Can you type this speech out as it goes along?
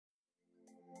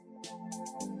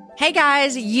Hey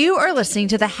guys, you are listening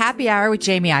to the Happy Hour with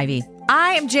Jamie Ivey.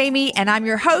 I am Jamie and I'm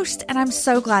your host, and I'm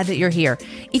so glad that you're here.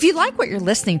 If you like what you're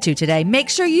listening to today, make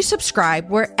sure you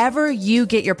subscribe wherever you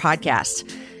get your podcasts.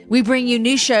 We bring you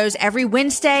new shows every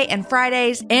Wednesday and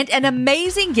Fridays, and an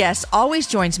amazing guest always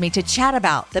joins me to chat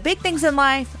about the big things in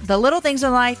life, the little things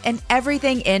in life, and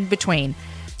everything in between.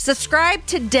 Subscribe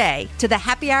today to the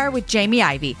Happy Hour with Jamie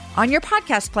Ivey on your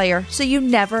podcast player so you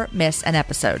never miss an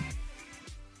episode.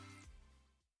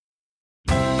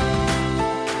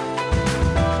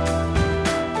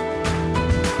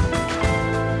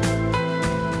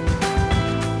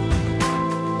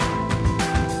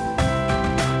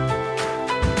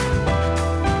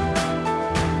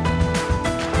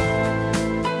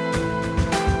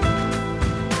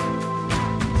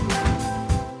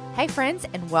 Hey friends,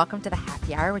 and welcome to the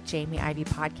Happy Hour with Jamie Ivey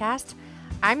podcast.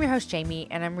 I'm your host, Jamie,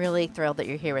 and I'm really thrilled that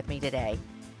you're here with me today.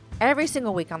 Every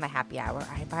single week on the Happy Hour,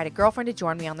 I invite a girlfriend to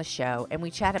join me on the show, and we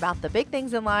chat about the big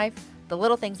things in life, the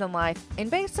little things in life,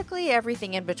 and basically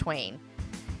everything in between.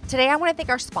 Today, I want to thank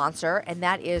our sponsor, and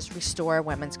that is Restore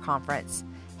Women's Conference.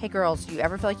 Hey girls, do you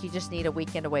ever feel like you just need a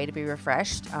weekend away to be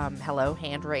refreshed? Hello,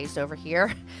 hand raised over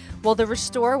here. Well, the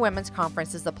Restore Women's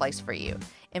Conference is the place for you.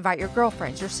 Invite your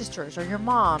girlfriends, your sisters, or your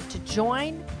mom to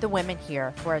join the women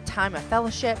here for a time of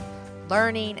fellowship,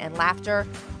 learning, and laughter,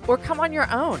 or come on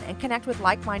your own and connect with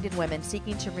like-minded women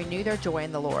seeking to renew their joy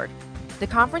in the Lord. The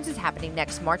conference is happening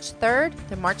next March 3rd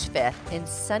to March 5th in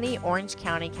sunny Orange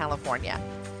County, California.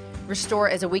 Restore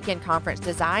is a weekend conference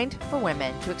designed for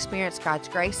women to experience God's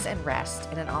grace and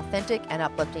rest in an authentic and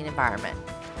uplifting environment.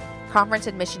 Conference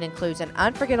admission includes an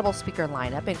unforgettable speaker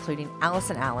lineup, including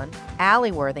Allison Allen,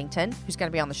 Allie Worthington, who's going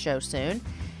to be on the show soon,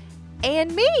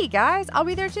 and me, guys. I'll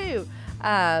be there too.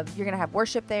 You're going to have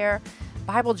worship there,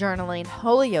 Bible journaling,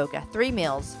 holy yoga, 3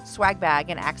 meals, swag bag,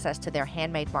 and access to their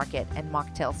handmade market and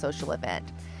mocktail social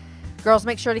event. Girls,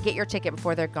 make sure to get your ticket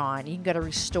before they're gone. You can go to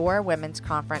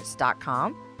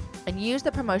restorewomensconference.com and use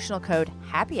the promotional code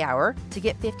HAPPYHOUR to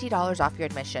get $50 off your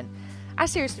admission. I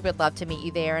seriously would love to meet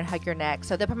you there and hug your neck,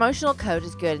 so the promotional code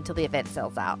is good until the event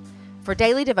sells out. For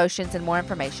daily devotions and more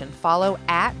information, follow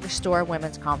at Restore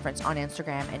Women's Conference on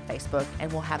Instagram and Facebook,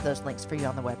 and we'll have those links for you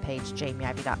on the webpage,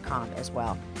 jamieivey.com, as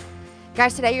well.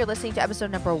 Guys, today you're listening to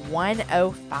episode number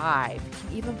 105. Can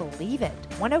you even believe it?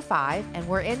 105, and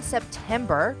we're in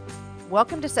September.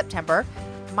 Welcome to September.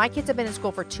 My kids have been in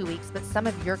school for 2 weeks, but some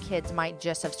of your kids might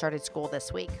just have started school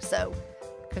this week. So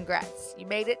congrats. You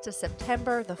made it to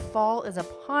September. The fall is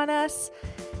upon us.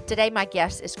 Today, my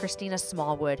guest is Christina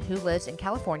Smallwood, who lives in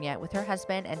California with her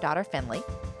husband and daughter, Finley.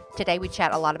 Today, we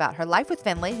chat a lot about her life with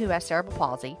Finley, who has cerebral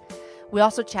palsy. We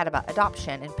also chat about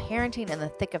adoption and parenting in the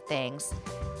thick of things,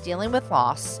 dealing with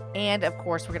loss, and of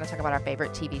course, we're going to talk about our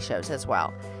favorite TV shows as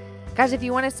well. Guys, if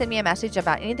you want to send me a message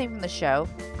about anything from the show,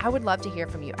 I would love to hear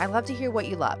from you. I love to hear what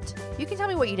you loved. You can tell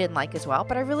me what you didn't like as well,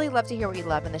 but I really love to hear what you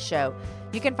love in the show.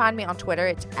 You can find me on Twitter.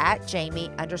 It's at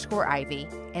Jamie_Ivey.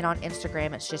 And on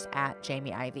Instagram, it's just at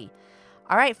Jamie Ivey.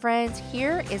 All right, friends,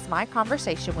 here is my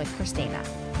conversation with Christina.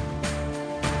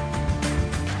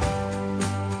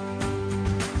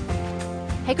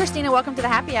 Hey, Christina, welcome to the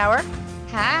Happy Hour.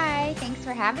 Hi, thanks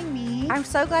for having me. I'm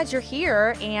so glad you're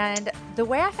here. And the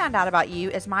way I found out about you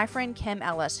is my friend Kim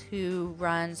Ellis, who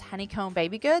runs Honeycomb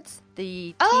Baby Goods,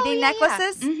 the teething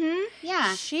necklaces. Yeah. Mm-hmm.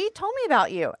 Yeah. She told me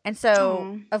about you. And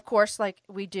so, of course, like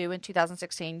we do in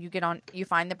 2016, you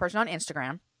find the person on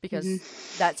Instagram because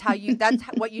that's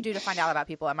what you do to find out about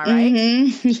people. Am I right?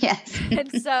 Mm-hmm. Yes.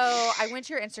 And so I went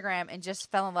to your Instagram and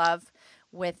just fell in love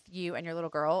with you and your little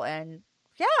girl. And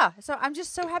yeah, so I'm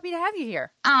just so happy to have you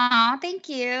here. Aw, thank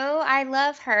you. I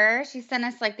love her. She sent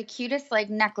us like the cutest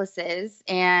like necklaces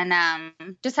and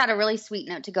just had a really sweet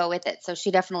note to go with it. So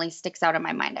she definitely sticks out in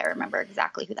my mind. I remember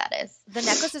exactly who that is. The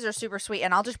necklaces are super sweet.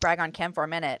 And I'll just brag on Kim for a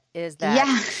minute is that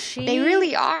they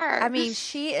really are. I mean,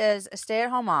 she is a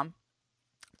stay-at-home mom,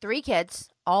 3 kids,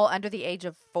 all under the age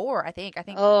of 4, I think.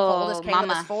 The oldest Caleb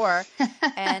is 4.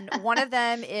 And one of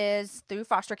them is through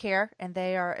foster care, and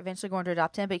they are eventually going to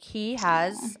adopt him. But he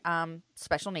has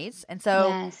special needs. And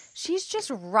so she's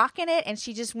just rocking it. And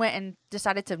she just went and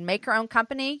decided to make her own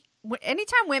company.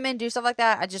 Anytime women do stuff like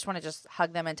that, I just want to just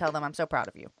hug them and tell them I'm so proud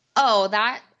of you. Oh,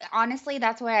 honestly,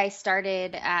 that's why I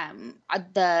started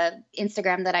the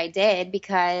Instagram that I did,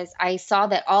 because I saw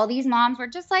that all these moms were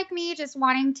just like me, just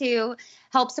wanting to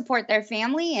help support their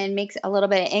family and make a little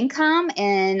bit of income.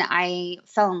 And I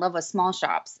fell in love with small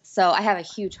shops. So I have a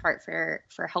huge heart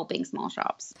for helping small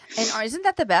shops. And isn't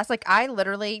that the best? Like I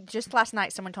literally just last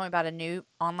night, someone told me about a new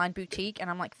online boutique and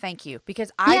I'm like, thank you,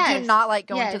 because I do not like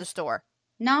going to the store.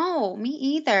 No, me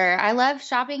either. I love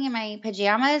shopping in my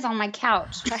pajamas on my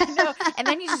couch. I know. And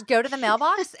then you just go to the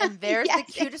mailbox and there's the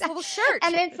Yes, cutest little shirt.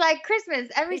 and it's like Christmas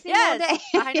every single Yes, day.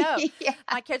 I know. Yeah.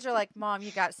 My kids are like, Mom,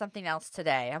 you got something else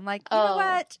today. I'm like, you know Oh,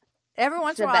 what? Every it's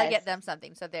once in the a while I get best. them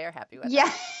something, so they're happy with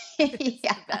Yeah. that. It's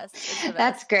Yeah. the best. It's the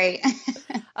That's best. great.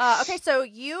 Okay, so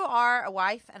you are a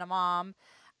wife and a mom.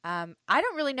 I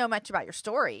don't really know much about your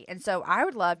story, and so I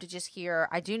would love to just hear.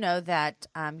 I do know that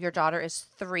your daughter is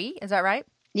 3. Is that right?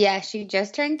 Yeah, she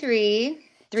just turned 3. Just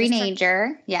turned.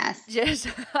 Three-nager. Yes. Just,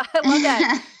 I love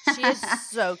that. She is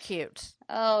so cute.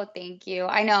 Oh, thank you.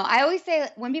 I know. I always say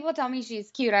when people tell me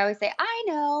she's cute, I always say, I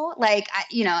know. Like,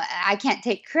 I can't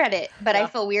take credit, but I Yeah,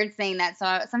 feel weird saying that.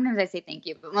 So sometimes I say thank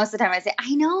you, but most of the time I say,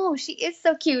 I know. She is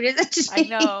so cute, isn't I she?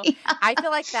 know. I feel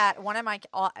like that one of my,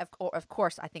 of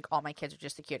course, I think all my kids are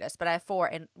just the cutest, but I have 4,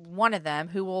 and one of them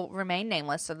who will remain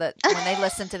nameless so that when they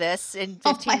listen to this in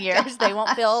Oh 15 my years, they won't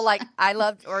gosh. feel like I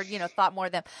loved or, thought more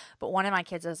of them. But one of my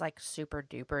kids is like super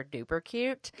duper duper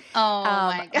cute. Oh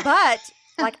my God. But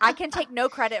like I can take no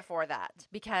credit for that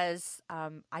because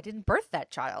I didn't birth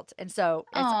that child. And so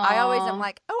I always am Oh.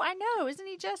 like, oh, I know. Isn't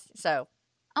he just so?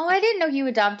 Oh, I didn't know you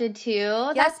adopted too.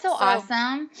 Yes. That's so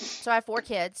awesome. So I have 4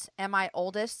 kids, and my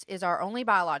oldest is our only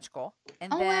biological.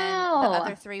 And Oh, then the other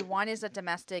wow. 3, one is a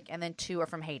domestic, and then 2 are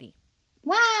from Haiti.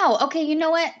 Wow. Okay, you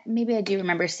know what? Maybe I do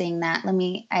remember seeing that.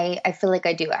 I feel like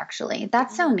I do actually.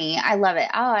 That's so Mhm. neat. I love it.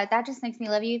 Oh, that just makes me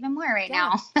love you even more right Yeah.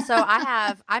 now. So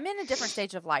I'm in a different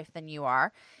stage of life than you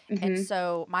are. And Hmm.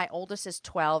 so my oldest is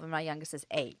 12 and my youngest is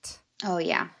 8. Oh,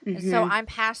 yeah. And so Hmm. I'm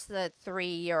past the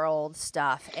 3-year-old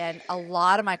stuff. And a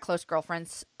lot of my close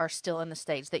girlfriends are still in the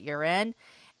stage that you're in.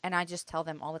 And I just tell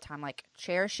them all the time, like,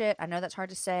 cherish it. I know that's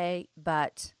hard to say,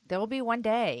 but there will be one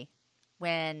day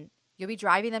when you'll be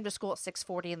driving them to school at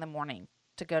 6:40 in the morning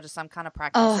to go to some kind of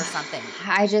practice or Oh, something.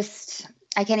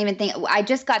 I can't even think. I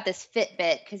just got this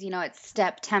Fitbit because it's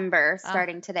September Uh,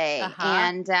 starting today, uh-huh.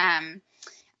 and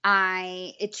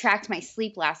it tracked my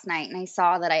sleep last night, and I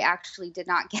saw that I actually did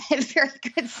not get very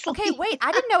good Okay, sleep. wait.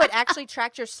 I didn't know it actually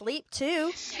tracked your sleep,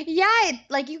 too. Yeah,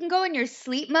 like you can go in your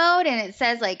sleep mode, and it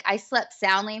says like I slept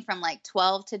soundly from like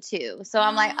 12 to 2. So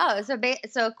I'm like, oh,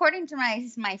 so according to my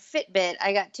Fitbit,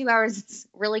 I got 2 hours of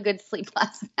really good sleep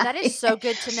last That is night. so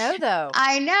good to know, though.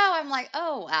 I know. I'm like,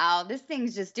 oh wow, this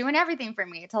thing's just doing everything for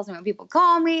me. It tells me when people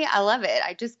call me. I love it.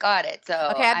 I just got it, so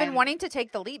Okay, I've been wanting to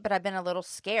take the leap, but I've been a little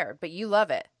scared, but you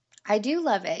love it. I do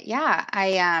love it. Yeah,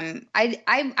 I'm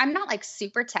not like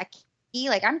super techy.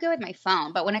 Like I'm good with my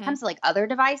phone, but when it Hmm. comes to like other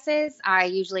devices, I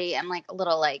usually am like a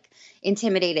little like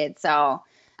intimidated. So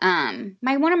one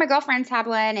of my girlfriends had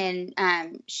one,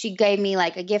 and she gave me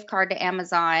like a gift card to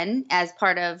Amazon as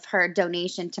part of her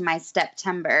donation to my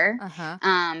September Uh-huh.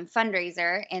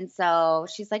 fundraiser. And so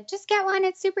she's like, just get one.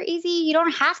 It's super easy. You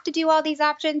don't have to do all these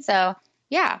options. So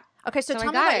yeah, Okay, so so I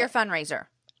tell me got about your it. fundraiser.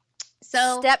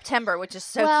 So September, which is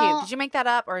so cute. well, Did you make that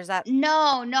up, or is that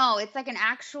no, it's like an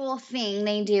actual thing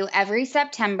they do every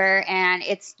September, and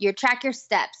it's you track your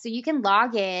steps. So you can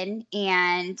log in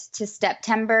and to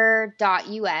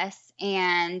september.us,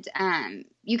 and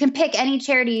you can pick any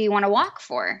charity you want to walk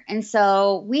for. And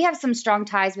so we have some strong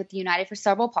ties with United for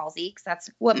Cerebral Palsy because that's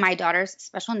what my daughter's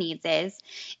special needs is.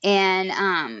 And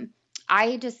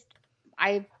I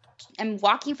am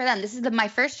walking for them. This is my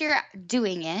first year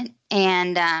doing it.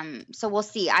 And so we'll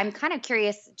see. I'm kind of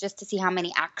curious just to see how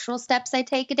many actual steps I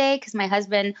take a day because my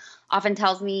husband often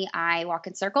tells me I walk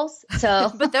in circles.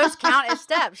 So but those count as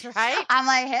steps, right? I'm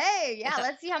like, hey, yeah,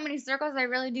 let's see how many circles I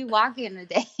really do walk in a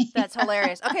day. That's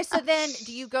hilarious. Okay, so then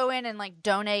do you go in and like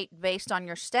donate based on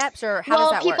your steps, or how does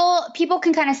that work? People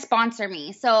can kind of sponsor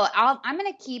me. So I'm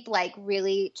going to keep like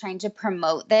really trying to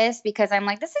promote this because I'm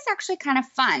like, this is actually kind of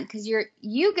fun because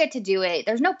you get to do it.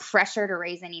 There's no pressure to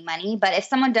raise any money. But if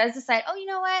someone does decide, oh, you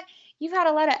know what? You've had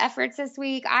a lot of efforts this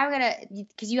week.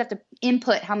 Because you have to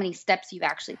input how many steps you've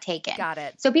actually taken. Got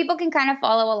it. So people can kind of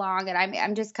follow along, and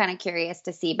I'm just kind of curious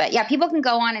to see. But yeah, people can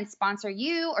go on and sponsor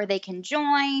you, or they can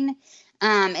join,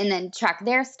 and then track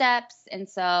their steps. And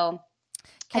so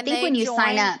I Can think they when you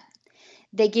sign join? up,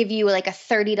 they give you like a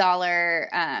 $30,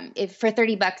 if for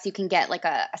 $30 you can get like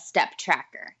a step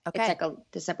tracker. Okay. It's like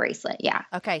just a bracelet. Yeah.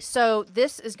 Okay, so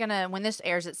this is when this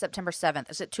airs, it's September 7th.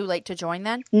 Is it too late to join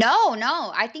then? No.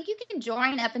 I think you can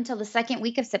join up until the second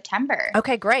week of September.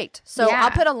 Okay, great. So I'll Yeah.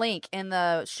 put a link in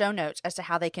the show notes as to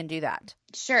how they can do that.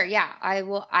 Sure. Yeah. I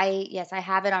will. Yes, I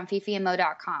have it on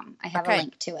fifiandmo.com. I have Okay. a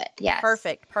link to it. Yes.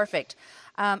 Perfect.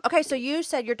 Okay, so you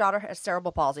said your daughter has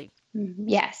cerebral palsy.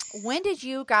 Yes. When did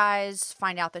you guys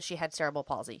find out that she had cerebral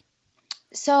palsy?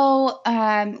 So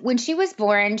when she was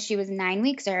born, she was 9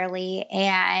 weeks early,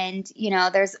 and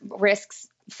there's risks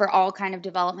for all kind of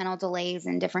developmental delays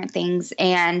and different things.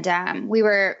 And we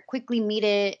were quickly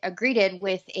greeted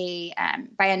with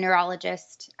by a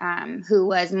neurologist who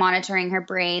was monitoring her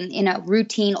brain in a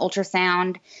routine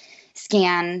ultrasound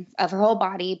scan of her whole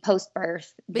body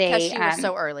post-birth. Because she was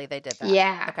so early, they did that.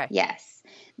 Yeah. Okay. Yes.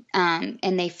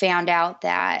 And they found out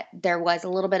that there was a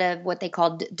little bit of what they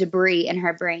called debris in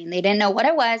her brain. They didn't know what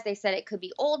it was. They said it could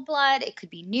be old blood. It could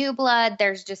be new blood.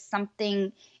 There's just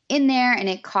something in there, and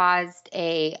it caused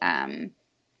it's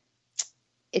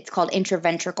called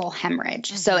intraventricular hemorrhage.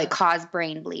 Mm-hmm. So it caused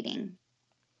brain bleeding.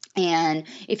 And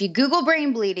if you Google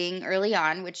brain bleeding early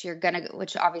on, which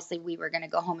obviously we were going to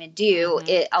go home and do,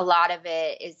 a lot of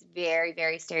it is very,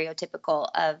 very stereotypical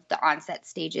of the onset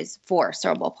stages for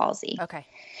cerebral palsy. Okay.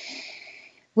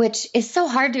 Which is so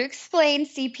hard to explain,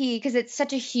 CP, because it's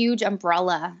such a huge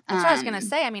umbrella. That's what I was going to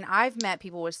say. I mean, I've met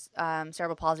people with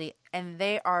cerebral palsy, and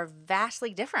they are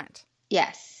vastly different.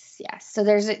 Yes. So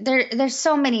there's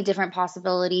so many different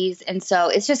possibilities, and so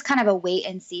it's just kind of a wait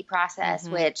and see process,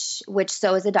 which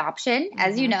so is adoption,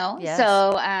 as you know. Yes.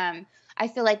 So I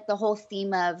feel like the whole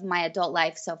theme of my adult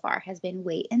life so far has been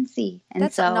wait and see. And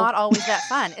that's not always that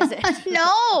fun, is it?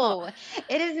 No,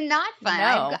 it is not fun.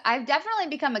 No. I've definitely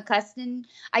become accustomed.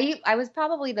 I was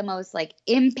probably the most like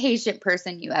impatient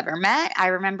person you ever met. I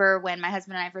remember when my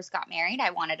husband and I first got married,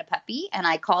 I wanted a puppy, and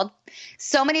I called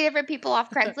so many different people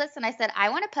off Craigslist, and I said, I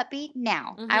want a puppy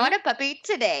now. I want a puppy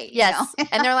today. Yes.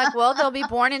 And they're like, well, they'll be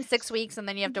born in 6 weeks, and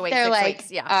then you have to wait 6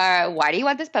 weeks. Yeah. Why do you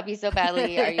want this puppy so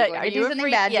badly? Are you going to do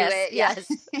something bad to it? Yes.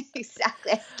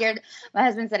 Exactly. My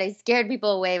husband said I scared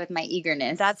people away with my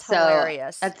eagerness. That's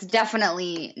hilarious. That's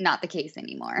definitely not the case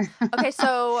anymore. Okay,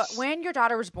 so when your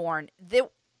daughter was born,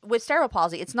 with cerebral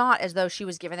palsy, it's not as though she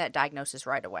was given that diagnosis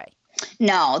right away.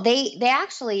 No, they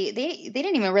actually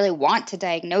didn't even really want to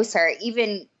diagnose her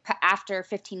even after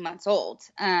 15 months old.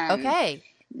 Okay.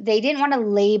 They didn't want to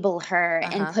label her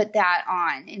and put that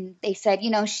on, and they said,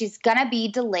 she's gonna be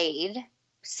delayed,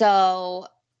 so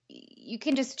you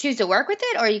can just choose to work with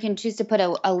it, or you can choose to put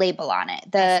a label on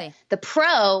it. The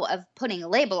pro of putting a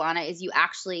label on it is you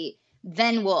actually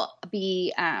then will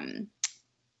be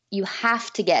you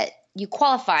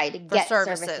qualify to get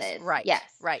services. Right. Yes.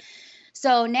 Right.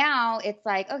 So now it's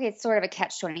like, okay, it's sort of a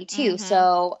catch-22.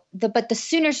 So but the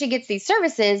sooner she gets these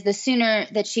services, the sooner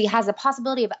that she has a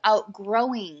possibility of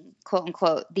outgrowing, quote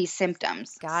unquote, these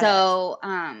symptoms. Got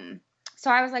it. So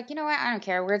I was like, you know what? I don't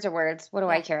care. Words are words. What do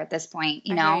I care at this point?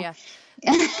 You know?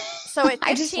 So at 15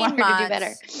 I just want her to do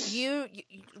better. You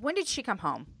when did she come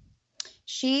home?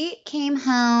 She came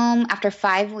home after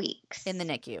 5 weeks. In the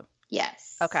NICU?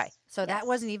 Yes. Okay. So that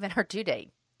wasn't even her due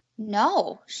date.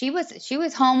 No, she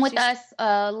was home with us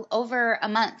over a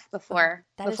month before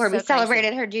we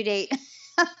celebrated her due date.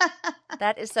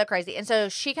 That is so crazy. And so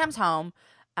she comes home.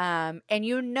 And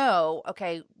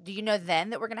okay, do you know then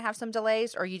that we're going to have some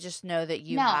delays, or you just know that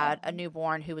you had a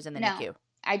newborn who was in the NICU?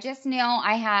 I just knew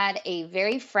I had a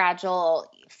very fragile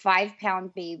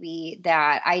 5-pound baby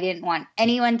that I didn't want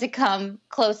anyone to come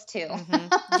close to.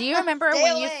 Do you remember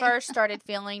when you first started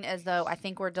feeling as though I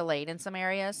think we're delayed in some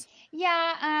areas?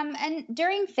 Yeah. And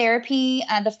during therapy,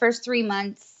 the first 3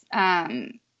 months, they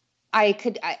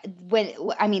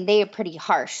are pretty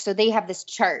harsh. So they have this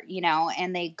chart,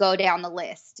 and they go down the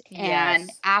list. Yes.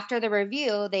 And after the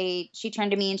review, she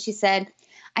turned to me and she said,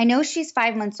 I know she's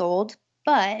 5 months old,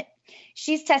 but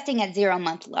she's testing at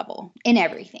 0-month level in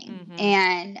everything.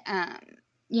 And,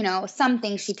 some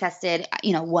things she tested,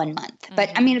 1 month.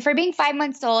 But for being 5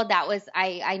 months old,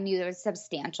 I knew there was a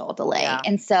substantial delay. Yeah.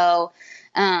 And so,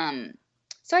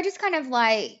 so I just kind of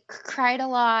cried a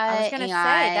lot. I was going to say,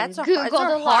 that's a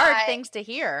hard things to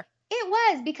hear. It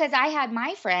was, because I had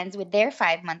my friends with their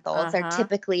 5-month-olds are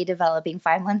typically developing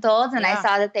 5-month-olds. And I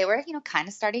saw that they were, kind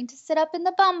of starting to sit up in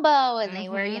the bumbo, and they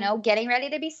were, getting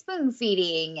ready to be spoon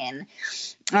feeding,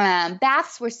 and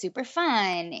baths were super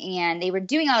fun, and they were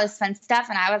doing all this fun stuff.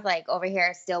 And I was over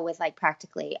here still with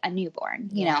practically a newborn,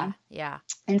 you know? Yeah.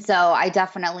 And so I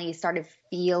definitely started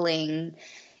feeling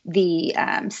the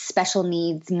special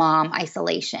needs mom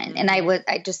isolation. And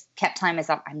I just kept telling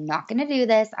myself, I'm not going to do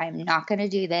this. I'm not going to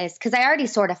do this. Because I already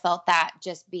sort of felt that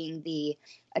just being the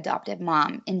adoptive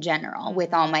mom in general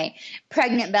with all my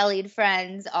pregnant bellied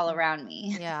friends all around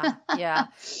me. Yeah.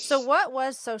 So what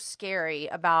was so scary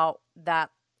about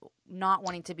that, not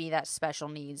wanting to be that special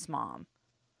needs mom?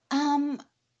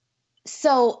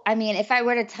 So, if I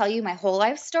were to tell you my whole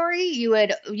life story, you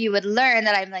would learn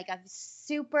that I'm a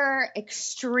super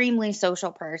extremely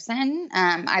social person.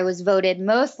 I was voted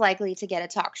most likely to get a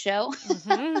talk show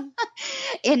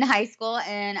in high school,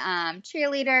 and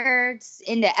cheerleader,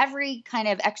 into every kind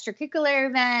of extracurricular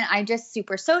event. I'm just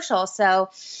super social. So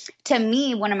to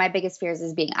me, one of my biggest fears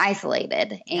is being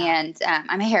isolated. And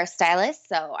I'm a hairstylist,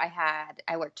 so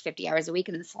I worked 50 hours a week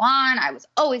in the salon. I was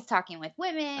always talking with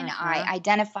women. I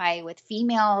identify with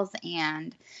females,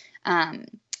 and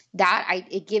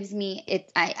it gives me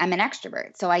it. I'm an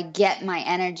extrovert, so I get my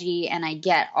energy and I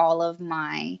get all of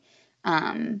my.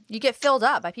 You get filled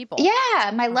up by people.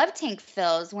 Yeah, my love tank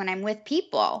fills when I'm with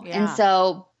people, and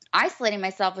so isolating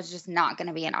myself was just not going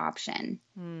to be an option.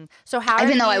 So how?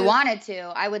 Even though I wanted to,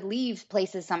 I would leave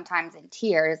places sometimes in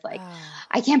tears, like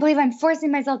I can't believe I'm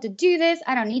forcing myself to do this.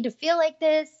 I don't need to feel like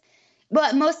this.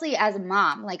 But mostly as a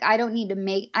mom, like I don't need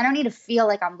to feel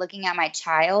like I'm looking at my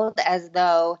child as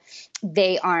though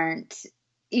they aren't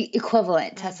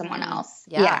equivalent to someone else.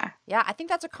 Yeah. I think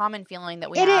that's a common feeling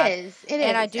that we have. It is.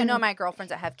 And I do know my girlfriends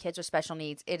that have kids with special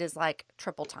needs. It is like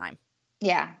triple time.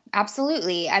 Yeah,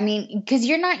 absolutely. I mean, because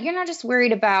you're not just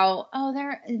worried about,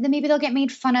 maybe they'll get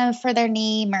made fun of for their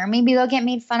name, or maybe they'll get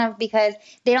made fun of because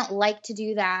they don't like to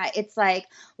do that. It's like,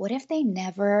 what if they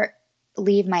never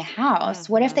leave my house?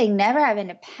 What if they never have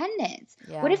independence?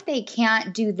 What if they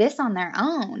can't do this on their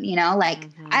own?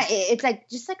 It's like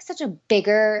just like such a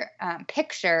bigger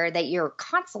picture that you're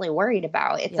constantly worried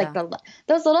about. It's like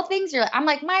those little things. I'm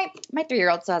like, my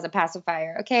 3-year-old still has a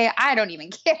pacifier. Okay, I don't even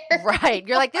care. Right?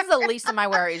 You're like, this is the least of my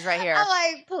worries right here. I'm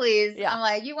like, please. Yeah. I'm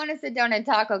like, you want to sit down and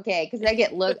talk? Okay, because I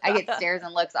get stares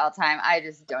and looks all the time. I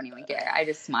just don't even care. I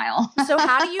just smile. So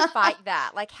how do you fight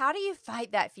that? Like, how do you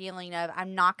fight that feeling of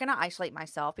I'm not going to isolate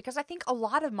myself? Because I think a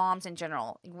lot of moms in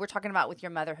general, we're talking about with your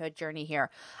motherhood journey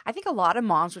here, I think a lot of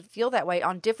moms would feel that way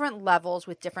on different levels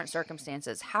with different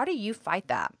circumstances. How do you fight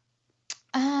that?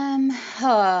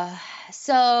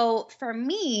 So for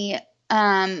me,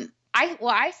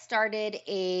 I started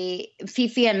a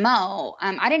Fifi and Mo.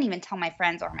 I didn't even tell my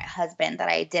friends or my husband that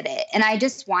I did it. And I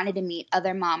just wanted to meet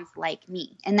other moms like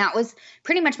me. And that was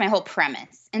pretty much my whole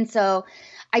premise. And so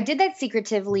I did that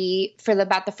secretively for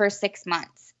about the first 6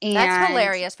 months. And that's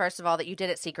hilarious, first of all, that you did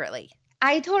it secretly.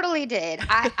 I totally did.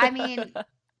 I mean,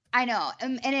 I know.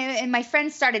 And my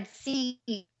friends started seeing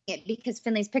it because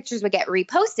Finley's pictures would get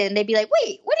reposted, and they'd be like,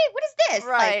 wait, what is this?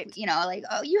 Right. Like,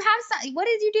 oh, you have something. What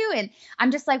did you do? And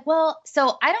I'm just like, well,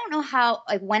 so I don't know how,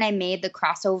 like when I made the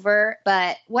crossover,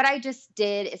 but what I just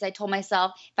did is I told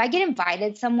myself, if I get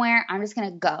invited somewhere, I'm just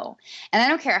going to go. And I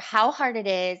don't care how hard it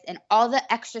is and all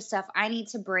the extra stuff I need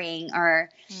to bring, or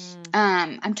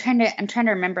I'm trying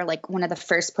to remember like one of the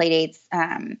first play dates.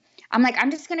 I'm like,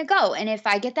 I'm just going to go. And if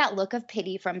I get that look of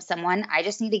pity from someone, I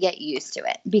just need to get used to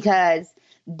it because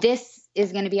this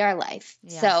is going to be our life.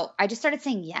 Yeah. So I just started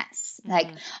saying yes. Like,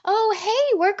 oh,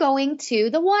 hey, we're going to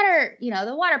the water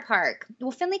park.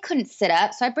 Well, Finley couldn't sit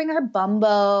up. So I'd bring her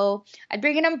Bumbo. I'd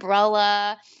bring an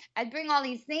umbrella. I'd bring all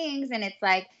these things. And it's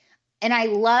like, and I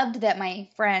loved that my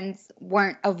friends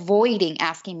weren't avoiding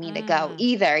asking me to go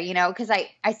either, because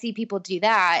I see people do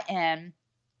that. And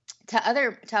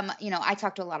I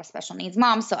talk to a lot of special needs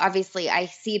moms. So obviously I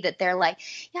see that they're like,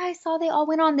 yeah, I saw they all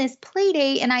went on this play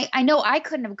date and I know I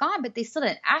couldn't have gone, but they still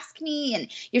didn't ask me. And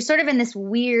you're sort of in this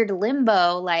weird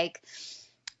limbo, like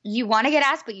you want to get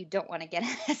asked, but you don't want to get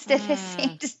asked at the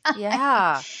same time.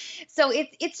 Yeah. So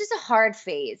it's just a hard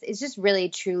phase. It's just really,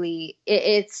 truly,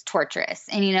 it's torturous.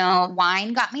 And,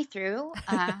 wine got me through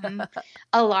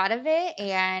a lot of it.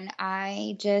 And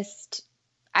I just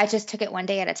took it one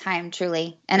day at a time,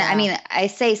 truly. And I mean, I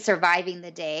say surviving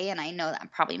the day, and I know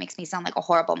that probably makes me sound like a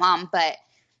horrible mom, but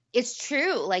it's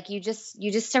true. Like you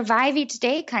just survive each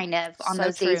day kind of on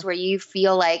those days where you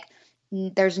feel like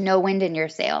there's no wind in your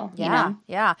sail. Yeah.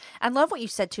 Yeah. I love what you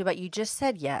said too, but you just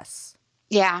said yes.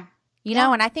 Yeah. You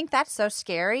know, and I think that's so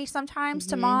scary sometimes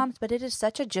to moms, but it is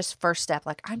such a just first step.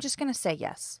 Like, I'm just going to say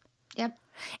yes. Yep.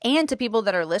 And to people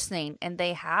that are listening and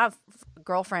they have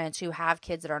girlfriends who have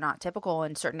kids that are not typical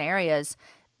in certain areas,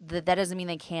 that doesn't mean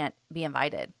they can't be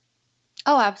invited.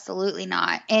 Oh, absolutely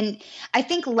not. And I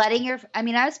think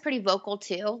I was pretty vocal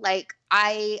too. Like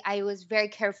I was very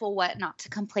careful what not to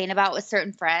complain about with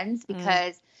certain friends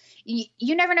because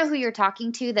you never know who you're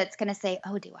talking to that's going to say,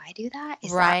 oh, do I do that?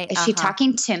 Is she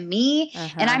talking to me?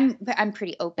 And I'm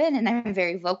pretty open and I'm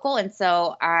very vocal. And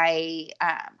so I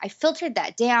filtered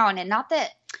that down, and not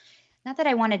that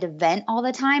I wanted to vent all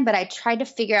the time, but I tried to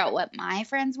figure out what my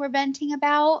friends were venting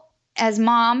about as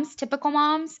moms, typical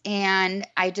moms. And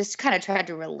I just kind of tried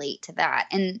to relate to that.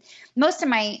 And most of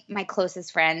my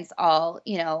closest friends all,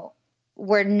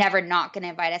 were never not going to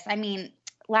invite us. I mean,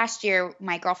 last year,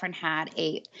 my girlfriend had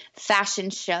a fashion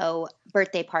show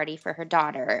birthday party for her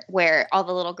daughter where all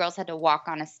the little girls had to walk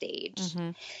on a stage.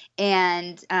 Mm-hmm.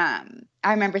 And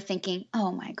I remember thinking,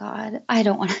 oh my God, I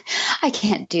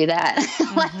can't do that.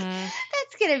 Like,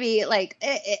 that's going to be like,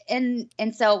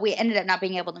 and so we ended up not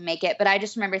being able to make it. But I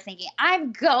just remember thinking,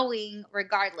 I'm going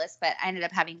regardless, but I ended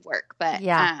up having work. But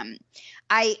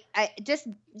I just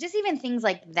even things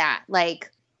like that,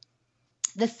 like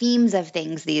the themes of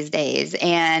things these days,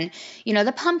 and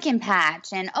the pumpkin patch,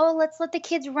 and let's let the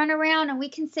kids run around and we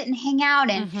can sit and hang out,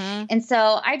 and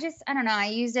so I don't know, I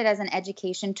used it as an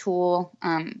education tool,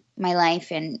 my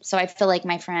life, and so I feel like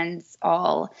my friends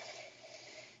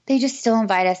they just still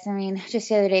invite us. I mean, just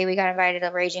the other day we got invited to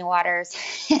Raging Waters.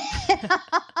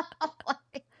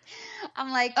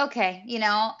 I'm like, okay,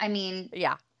 I mean,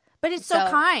 yeah, but it's so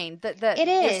kind that it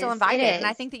is, you're still invited, and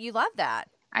I think that you love that.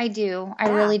 I do. I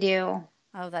really do.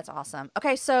 Oh, that's awesome.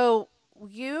 Okay, so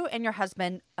you and your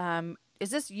husband,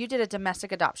 you did a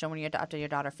domestic adoption when you adopted your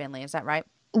daughter Finley, is that right?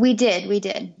 We did.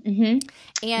 Mm-hmm.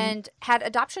 And had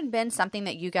adoption been something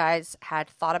that you guys had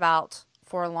thought about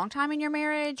for a long time in your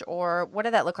marriage, or what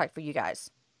did that look like for you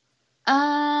guys?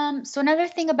 So another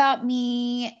thing about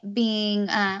me being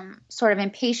sort of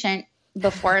impatient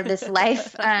before this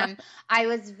life, I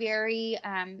was very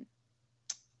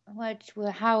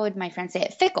how would my friends say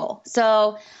it? Fickle.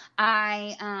 So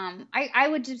I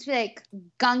would just be like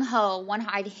gung ho.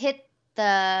 I'd hit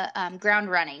the ground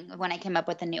running when I came up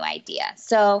with a new idea.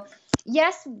 So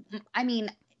yes, I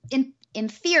mean, in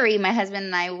theory, my husband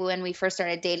and I, when we first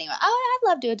started dating, I'd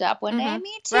love to adopt one day.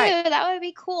 Me too. Right. That would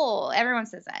be cool. Everyone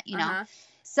says that, know.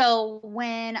 So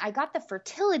when I got the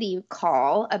fertility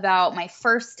call about my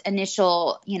first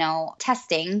initial,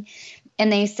 testing,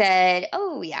 and they said,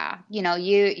 oh yeah,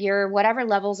 your whatever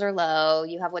levels are low,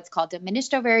 you have what's called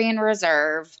diminished ovarian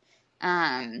reserve.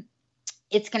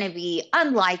 It's going to be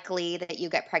unlikely that you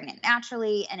get pregnant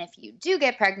naturally. And if you do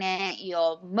get pregnant,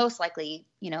 you'll most likely,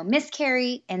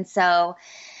 miscarry. And so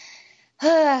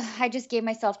I just gave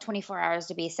myself 24 hours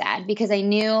to be sad, because I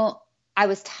knew I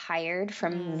was tired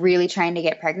from really trying to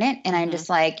get pregnant. And I'm just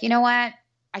like, you know what?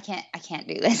 I can't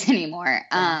do this anymore.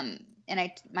 Yeah.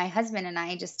 And my husband and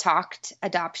I just talked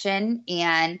adoption,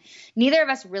 and neither of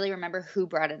us really remember who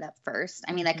brought it up first.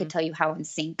 I mean, I could tell you how in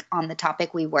sync on the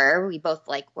topic we were. We both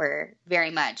were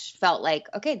very much felt like,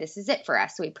 okay, this is it for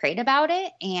us. So we prayed about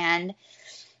it. And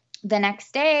the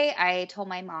next day I told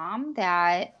my mom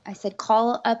that I said,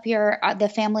 call up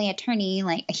the family attorney.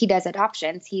 Like, he does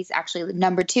adoptions. He's actually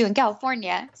number 2 in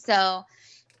California. So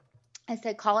I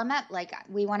said, call him up. Like,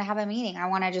 we want to have a meeting. I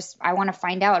want to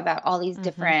find out about all these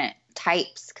different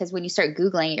types. Because when you start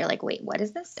Googling, you're like, wait, what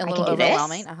is this? A little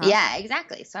overwhelming. Yeah,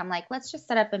 exactly. So I'm like, let's just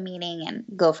set up a meeting and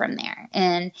go from there.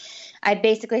 And I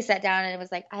basically sat down and it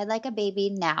was like, I'd like a baby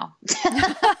now.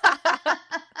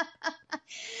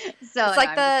 So it's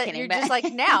like just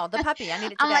like, now the puppy, I need it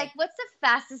today. I'm like, what's the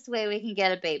fastest way we can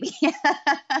get a baby?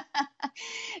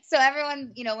 So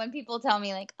everyone, when people tell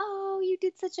me like, oh, you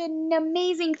did such an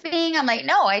amazing thing, I'm like,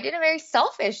 no, I did a very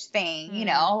selfish thing,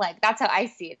 like that's how I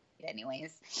see it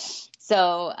anyways.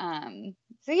 So,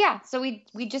 so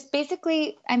we just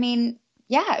basically, I mean,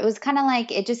 yeah, it was kind of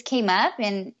like, it just came up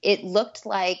and it looked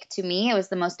like, to me, it was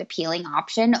the most appealing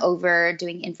option over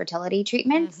doing infertility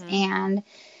treatments. And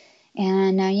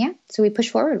so we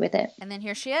pushed forward with it. And then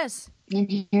here she is. And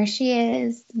here she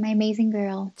is, my amazing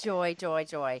girl. Joy.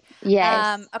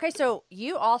 Yes. Okay, so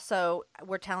you also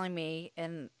were telling me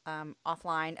in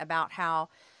offline about how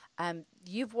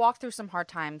you've walked through some hard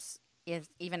times,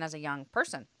 even as a young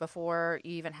person, before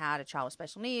you even had a child with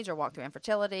special needs or walked through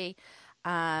infertility.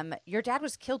 Your dad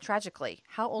was killed tragically.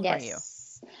 How old were you?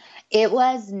 It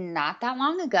was not that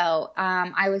long ago.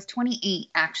 I was 28,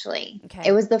 actually. Okay.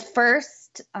 It was the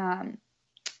first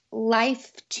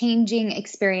life-changing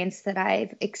experience that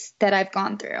I've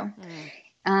gone through.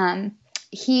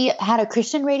 He had a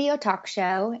Christian radio talk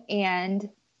show, and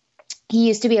he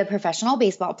used to be a professional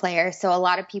baseball player. So a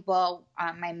lot of people,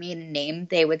 my maiden name,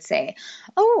 they would say,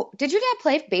 oh, did your dad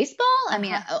play baseball? I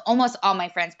mean, almost all my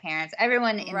friends' parents,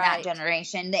 everyone in that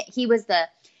generation, that he was the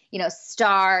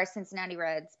star Cincinnati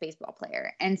Reds baseball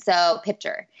player. And so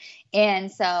pitcher. And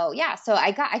so, yeah, so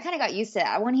I kind of got used to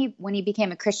that. When he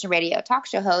became a Christian radio talk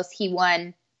show host, he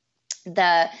won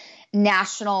the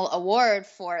national award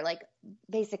for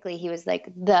basically he was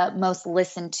the most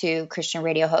listened to Christian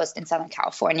radio host in Southern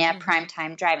California,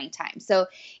 primetime driving time. So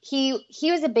he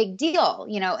was a big deal,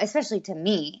 especially to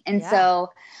me. And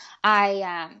so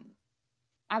I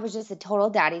was just a total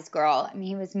daddy's girl. I mean,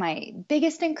 he was my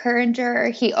biggest encourager.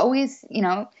 He always,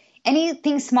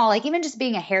 anything small, like even just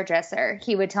being a hairdresser,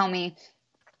 he would tell me,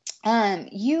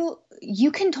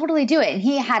 you can totally do it. And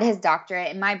he had his doctorate,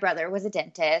 and my brother was a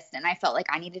dentist, and I felt like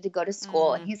I needed to go to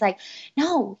school. And he's like,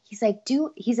 no, he's like,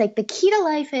 the key to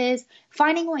life is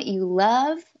finding what you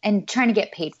love and trying to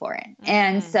get paid for it.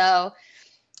 And so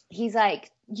he's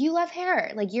like, you love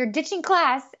hair. Like, you're ditching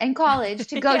class and college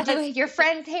to go do your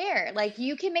friend's hair. Like,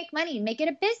 you can make money and make it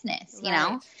a business, you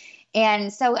know?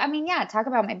 And so, I mean, yeah, talk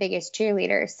about my biggest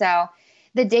cheerleader. So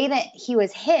the day that he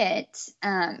was hit,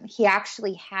 he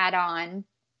actually had on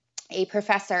a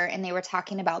professor, and they were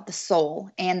talking about the soul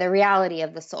and the reality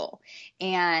of the soul.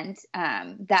 And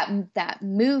that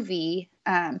movie,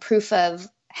 Proof of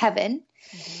Heaven,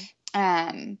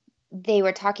 they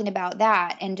were talking about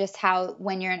that, and just how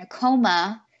when you're in a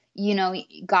coma, you know,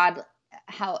 God,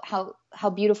 how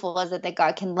beautiful is it that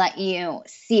God can let you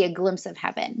see a glimpse of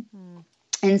heaven.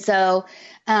 And so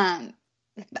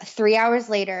 3 hours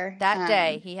later, that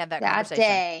day, he had that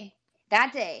conversation.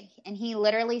 That day. And he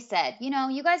literally said, you know,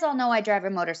 you guys all know I drive a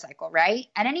motorcycle, right?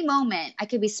 At any moment, I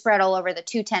could be spread all over the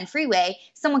 210 freeway.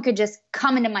 Someone could just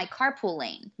come into my carpool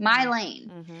lane, my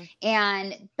lane.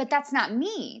 But that's not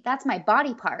me. That's my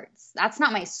body parts. That's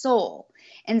not my soul.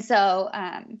 And so,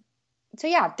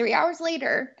 yeah, 3 hours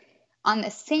later on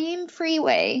the same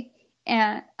freeway,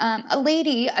 and a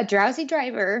lady, a drowsy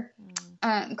driver,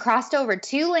 crossed over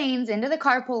 2 lanes into the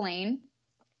carpool lane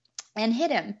and hit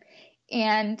him.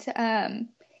 And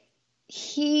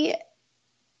he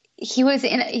was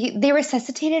they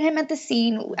resuscitated him at the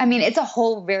scene. I mean, it's a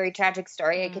whole very tragic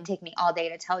story. It could take me all day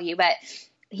to tell you, but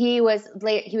he was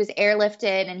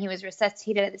airlifted, and he was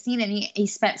resuscitated at the scene, and he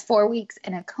spent 4 weeks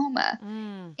in a coma.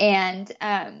 And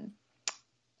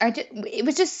it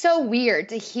was just so weird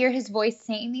to hear his voice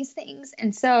saying these things.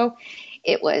 And so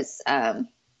it was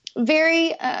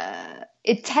very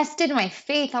it tested my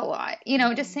faith a lot, you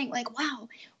know, just saying like, wow,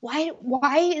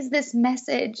 why is this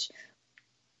message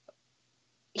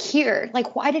here?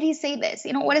 Like, why did he say this?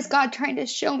 You know, what is God trying to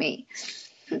show me?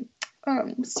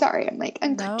 Sorry, I'm like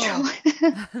uncontrolled.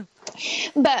 No.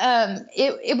 But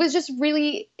it was just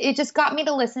really, it just got me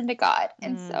to listen to God.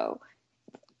 And so,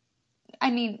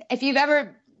 I mean, if you've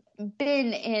ever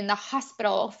been in the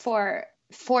hospital for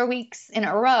 4 weeks in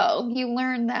a row, you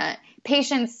learn that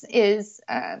patience is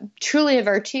truly a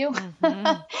virtue.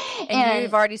 And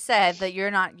you've already said that you're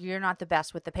not the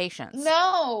best with the patience.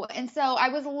 No. And so I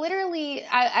was literally,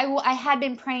 I had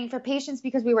been praying for patience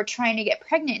because we were trying to get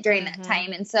pregnant during that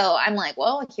time. And so I'm like,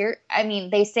 well,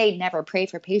 they say never pray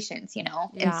for patience, you know?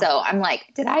 Yeah. And so I'm like,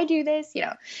 did I do this? You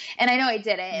know? And I know I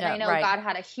did it. And I know God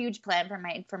had a huge plan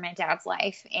for my dad's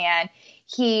life. And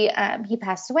he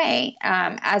passed away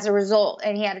as a result,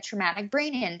 and he had a traumatic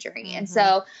brain injury. And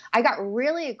so I got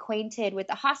really acquainted with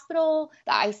the hospital,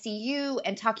 the ICU,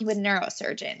 and talking with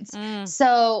neurosurgeons.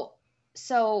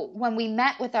 So when we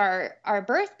met with our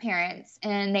birth parents,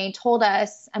 and they told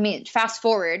us, I mean, fast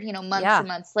forward, you know, months and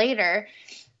months later,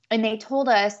 and they told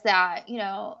us that, you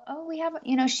know, we have,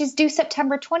 you know, she's due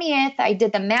September 20th. I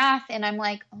did the math, and I'm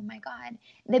like, oh my God,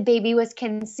 the baby was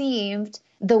conceived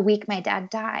the week my dad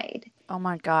died. Oh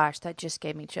my gosh, that just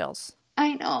gave me chills.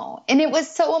 I know. And it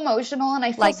was so emotional, and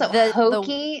I feel like so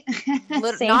hokey.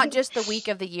 Not just the week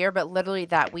of the year, but literally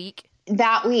that week.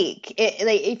 That week.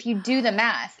 If you do the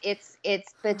math, it's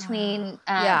between,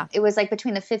 it was like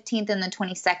between the 15th and the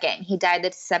 22nd. He died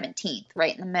the 17th,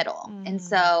 right in the middle. And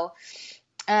so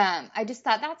I just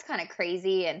thought that's kind of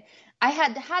crazy. And I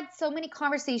had so many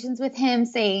conversations with him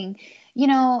saying, you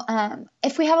know,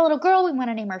 if we have a little girl, we want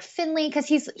to name her Finley, because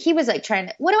he was like trying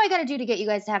to, what do I got to do to get you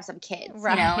guys to have some kids?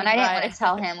 Right, you know, and I didn't want to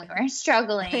tell him we were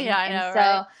struggling.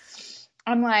 So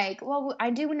I'm like, well, I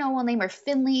do know we'll name her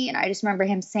Finley, and I just remember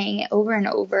him saying it over and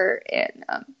over, and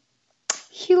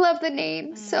he loved the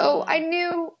name. So I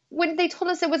knew when they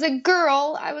told us it was a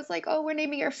girl, I was like, oh, we're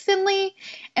naming her Finley,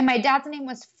 and my dad's name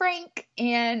was Frank,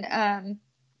 and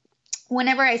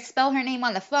whenever I spell her name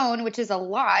on the phone, which is a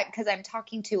lot because I'm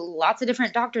talking to lots of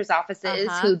different doctor's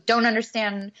offices who don't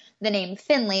understand the name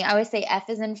Finley, I always say F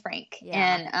as in Frank.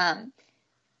 Yeah.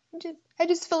 And I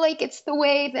just feel like it's the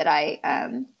way that I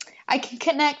can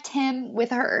connect him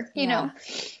with her, you know.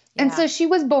 And so she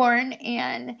was born,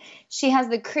 and she has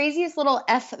the craziest little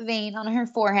F vein on her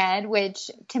forehead, which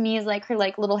to me is like her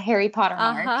like little Harry Potter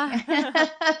mark.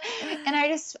 And I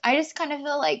just kind of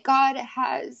feel like God's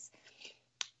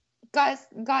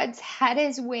had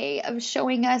his way of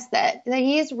showing us that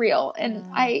he is real. And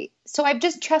I've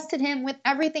just trusted him with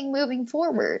everything moving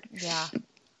forward. Yeah.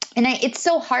 And it's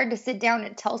so hard to sit down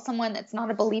and tell someone that's not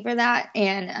a believer that.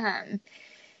 And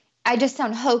I just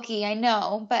sound hokey, I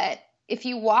know. But if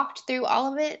you walked through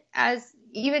all of it, as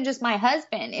even just my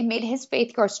husband, it made his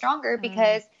faith grow stronger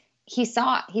because he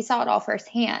saw it all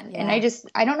firsthand. And Yeah.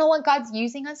 I don't know what God's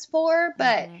using us for,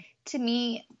 but Mhm. to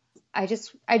me, I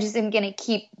just am going to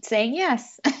keep saying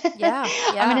yes. Yeah.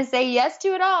 I'm Yeah. going to say yes to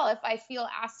it all. If I feel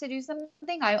asked to do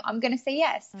something, I'm going to say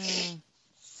yes.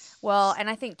 Well, and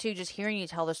I think too, just hearing you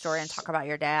tell the story and talk about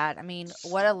your dad, I mean,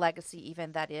 what a legacy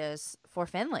even that is for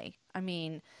Finley. I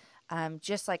mean,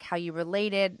 just like how you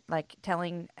related, like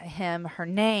telling him her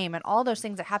name and all those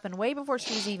things that happened way before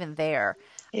she was even there.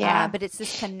 Yeah. But it's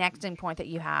this connecting point that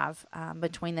you have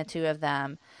between the two of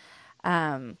them.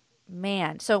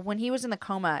 Man, so when he was in the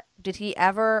coma, did you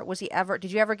ever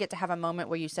get to have a moment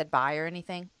where you said bye or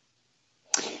anything?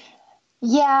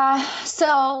 Yeah.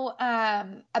 So,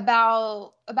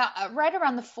 about right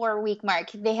around the 4 week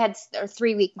mark, or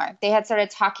 3 week mark, they had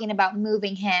started talking about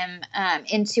moving him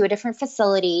into a different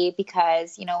facility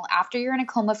because, after you're in a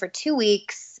coma for 2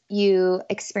 weeks, you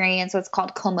experience what's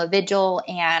called coma vigil,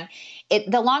 and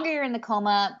the longer you're in the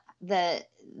coma,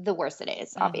 the worse it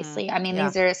is, obviously. I mean, Yeah.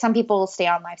 these are, some people stay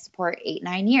on life support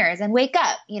 8-9 years and wake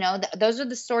up, those are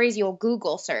the stories you'll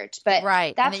Google search, but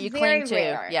Right. that's And that you very cling to.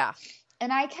 rare. Yeah.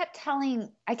 And I kept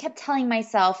telling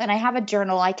myself, and I have a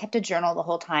journal. I kept a journal the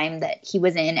whole time that he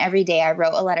was in. Every day I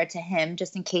wrote a letter to him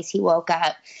just in case he woke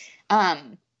up.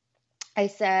 I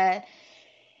said,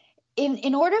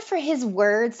 in order for his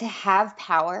words to have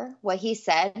power, what he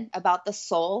said about the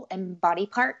soul and body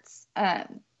parts,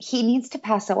 he needs to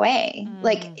pass away.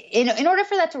 Like in order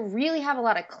for that to really have a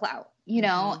lot of clout,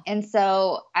 And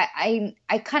so I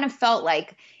kind of felt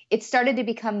like it started to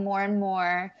become more and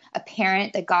more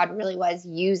apparent that God really was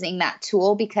using that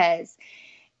tool, because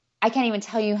I can't even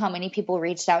tell you how many people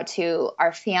reached out to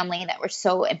our family that were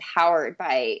so empowered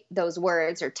by those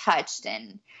words or touched.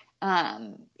 And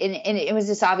it was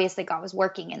just obvious that God was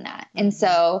working in that. And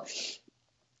so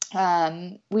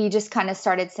we just kind of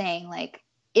started saying, like,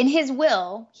 in his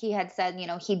will, he had said,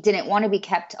 he didn't want to be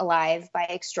kept alive by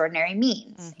extraordinary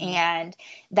means. And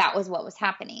that was what was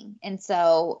happening. And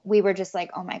so we were just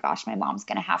like, oh my gosh, my mom's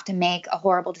going to have to make a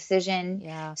horrible decision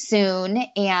soon.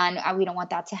 And we don't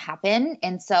want that to happen.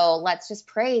 And so let's just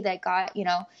pray that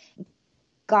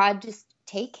God just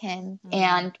take him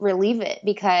and relieve it,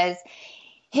 because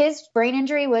his brain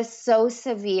injury was so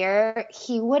severe,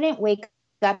 he wouldn't wake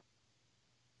up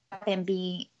and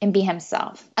be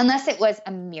himself unless it was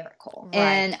a miracle.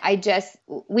 Right. And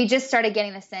we just started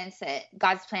getting the sense that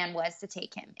God's plan was to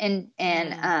take him.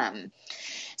 And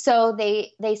so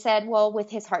they said, well, with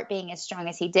his heart being as strong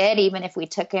as he did, even if we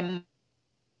took him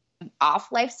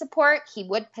off life support, he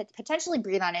would potentially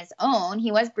breathe on his own.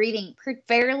 He was breathing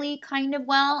fairly kind of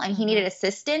well, and he needed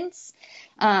assistance.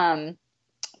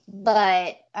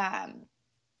 But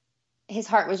his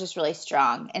heart was just really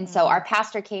strong. And so our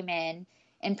pastor came in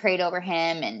and prayed over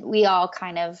him, and we all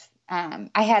kind of,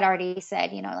 I had already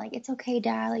said, like, it's okay,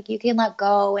 Dad, like, you can let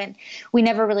go. And we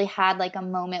never really had like a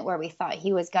moment where we thought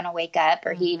he was going to wake up,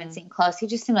 or he even seemed close. He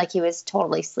just seemed like he was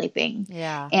totally sleeping.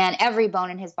 Yeah. And every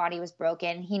bone in his body was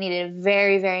broken. He needed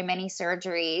very, very many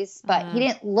surgeries, but he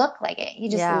didn't look like it. He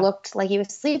just looked like he was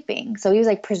sleeping. So he was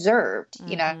like preserved,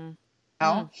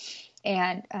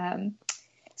 And,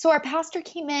 so our pastor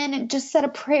came in and just said a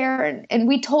prayer, and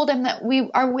we told him that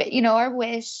our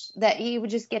wish that he would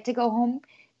just get to go home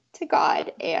to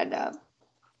God. And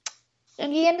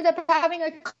he ended up having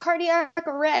a cardiac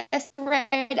arrest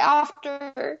right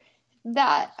after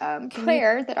that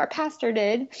prayer that our pastor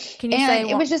did.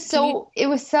 It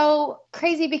was so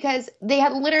crazy, because they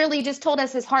had literally just told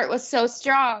us his heart was so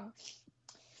strong.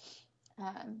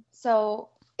 So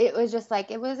it was just like,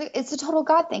 it's a total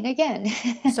God thing again.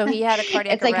 So he had a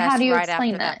cardiac arrest how do you right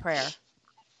after that prayer.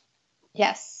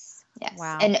 Yes.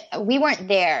 Wow. And we weren't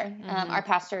there. Our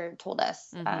pastor told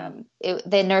us.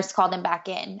 The nurse called him back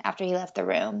in after he left the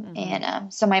room.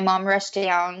 And so my mom rushed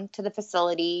down to the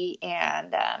facility,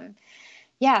 and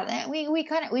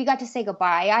we got to say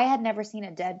goodbye. I had never seen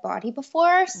a dead body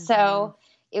before, so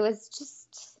it was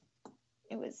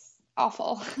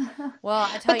awful. Well,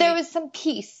 but there was some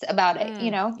peace about it,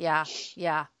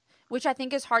 Yeah. Which I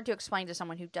think is hard to explain to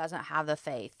someone who doesn't have the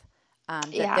faith.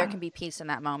 That there can be peace in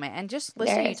that moment. And just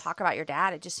listening to you talk about your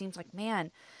dad, it just seems like,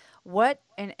 man, what,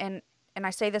 and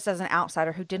I say this as an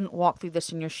outsider who didn't walk through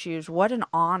this in your shoes, what an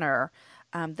honor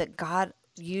that God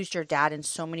used your dad in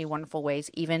so many wonderful ways,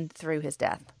 even through his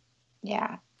death.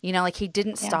 Yeah. Like he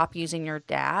didn't stop using your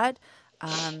dad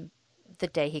the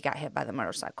day he got hit by the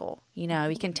motorcycle. He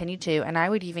continued to, and I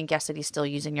would even guess that he's still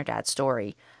using your dad's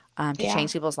story to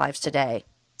change people's lives today,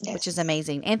 which is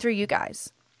amazing. And through you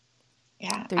guys.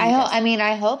 Yeah.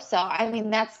 I hope so. I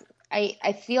mean,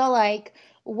 I feel like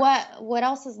what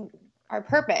else our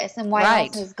purpose, and why Right.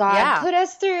 else has God Yeah. put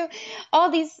us through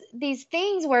all these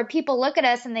things where people look at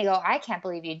us and they go, I can't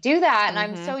believe you do that. And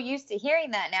I'm so used to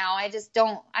hearing that now. I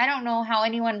don't know how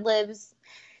anyone lives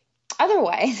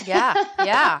otherwise. Yeah.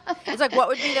 Yeah. It's like, what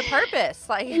would be the purpose?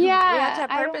 Like, we have to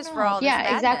have I don't purpose for know. all this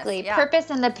madness. Exactly. Yeah. Purpose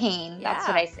in the pain. That's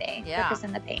what Yeah. I say. Yeah. Purpose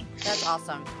in the pain. That's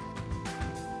awesome.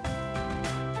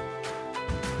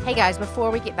 Hey guys,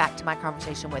 before we get back to my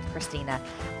conversation with Christina,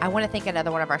 I want to thank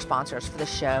another one of our sponsors for the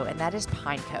show, and that is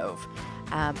Pine Cove.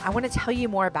 I want to tell you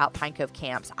more about Pine Cove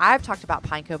camps. I've talked about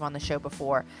Pine Cove on the show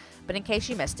before, but in case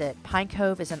you missed it, Pine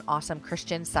Cove is an awesome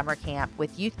Christian summer camp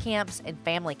with youth camps and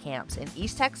family camps in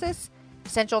East Texas,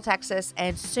 Central Texas,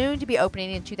 and soon to be opening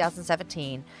in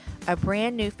 2017, a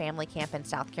brand new family camp in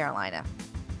South Carolina.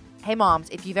 Hey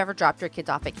moms, if you've ever dropped your kids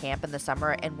off at camp in the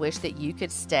summer and wish that you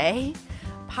could stay,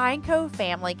 Pine Cove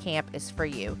Family Camp is for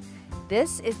you.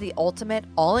 This is the ultimate,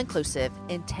 all-inclusive,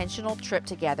 intentional trip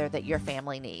together that your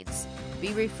family needs.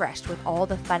 Be refreshed with all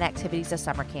the fun activities of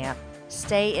summer camp,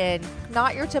 stay in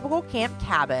not your typical camp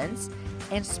cabins,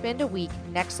 and spend a week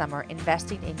next summer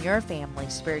investing in your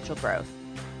family's spiritual growth.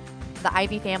 The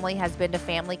Ivey family has been to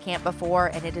family camp before,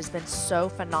 and it has been so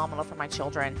phenomenal for my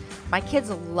children. My kids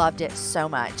loved it so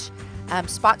much.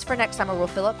 Spots for next summer will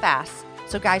fill up fast.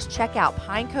 So guys, check out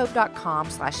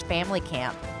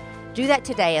pinecove.com/familycamp. Do that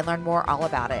today and learn more all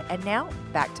about it. And now,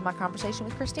 back to my conversation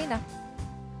with Christina.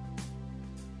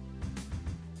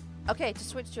 Okay, to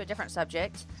switch to a different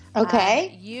subject.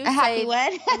 Okay. You a happy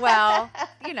one. Well,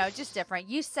 just different.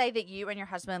 You say that you and your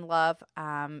husband love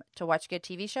to watch good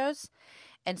TV shows.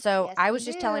 And so Yes, I we was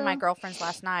just telling my do. girlfriends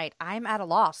last night, I'm at a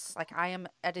loss. Like, I am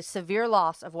at a severe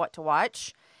loss of what to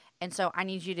watch. And so I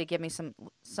need you to give me some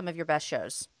of your best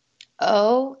shows.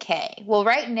 Okay. Well,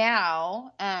 right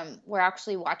now, we're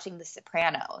actually watching The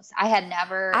Sopranos. I've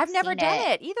never I've never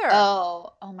done it either.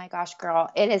 Oh my gosh, girl.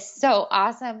 It is so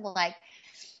awesome. Like,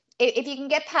 if you can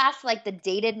get past like the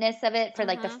datedness of it for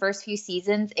like the first few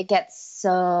seasons, it gets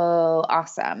so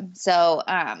awesome. So,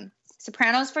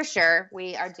 Sopranos for sure.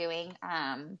 We are doing,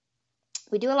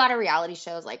 we do a lot of reality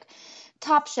shows like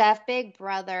Top Chef, Big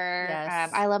Brother. Yes.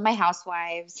 I love my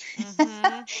housewives.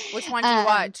 Which one do you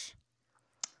watch?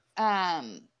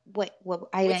 What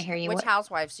I didn't hear you. Which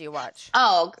housewives do you watch?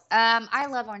 Oh, I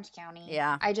love Orange County.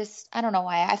 Yeah. I don't know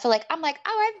why. I feel like I'm like,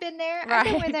 oh, I've been there. I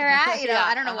know Right. where they're at. Yeah,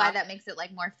 I don't know why that makes it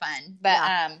like more fun. But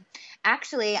Yeah.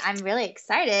 Actually, I'm really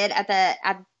excited. At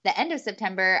the end of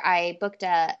September, I booked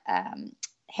a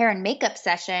hair and makeup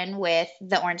session with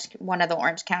one of the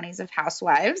Orange Counties of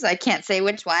housewives. I can't say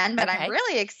which one, but Okay. I'm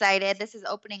really excited. This is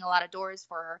opening a lot of doors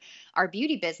for our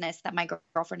beauty business that my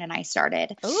girlfriend and I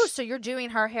started. Oh, so you're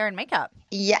doing her hair and makeup.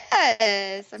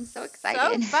 Yes, I'm so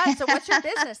excited. So fun. So what's your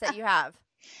business that you have?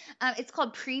 It's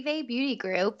called Privé Beauty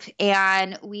Group,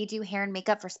 and we do hair and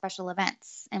makeup for special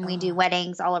events, and we do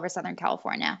weddings all over Southern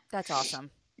California. That's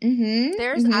awesome.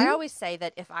 Mm-hmm. I always say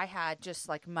that if I had just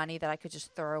like money that I could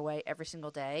just throw away every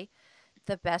single day,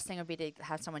 the best thing would be to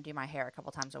have someone do my hair a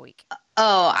couple times a week.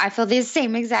 Oh, I feel the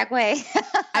same exact way.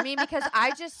 I mean, because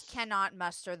I just cannot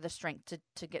muster the strength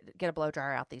to get a blow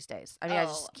dryer out these days. I mean, I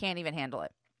just can't even handle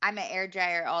it. I'm an air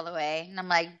dryer all the way, and I'm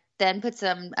like, then put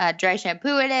some dry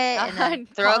shampoo in it, and then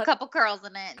throw a couple curls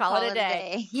in it, and call it a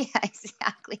day. Yeah,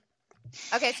 exactly.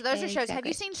 Okay, so those are shows. Exactly. Have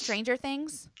you seen Stranger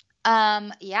Things?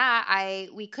 Yeah,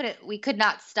 we could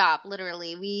not stop.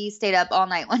 Literally, we stayed up all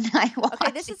night one night watching.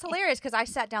 Okay, this is hilarious because I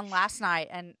sat down last night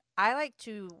and I like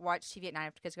to watch TV at night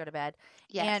after kids go to bed.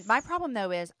 Yes. And my problem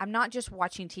though is I'm not just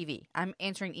watching TV. I'm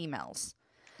answering emails.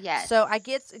 Yes. So it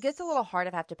gets a little hard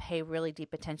if I have to pay really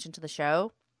deep attention to the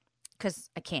show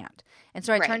because I can't. And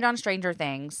so I turned on Stranger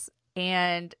Things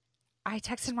and I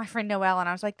texted my friend Noelle and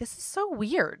I was like, "This is so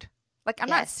weird. Like I'm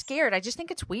not scared. I just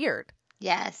think it's weird."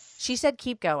 Yes. She said,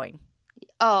 "Keep going."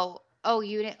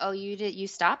 You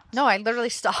stopped? No, I literally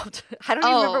stopped. I don't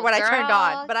even remember what I turned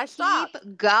on, but I stopped.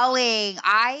 Keep going.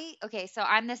 So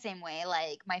I'm the same way.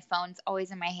 Like my phone's always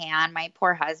in my hand. My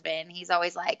poor husband, he's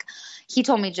always like, he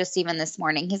told me just even this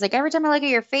morning, he's like, every time I look at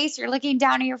your face, you're looking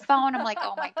down at your phone. I'm like,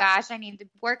 oh my gosh, I need to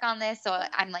work on this. So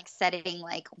I'm like setting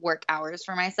like work hours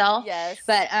for myself. Yes.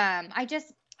 But I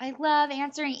love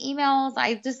answering emails.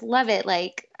 I just love it.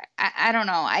 Like, I don't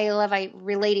know. I love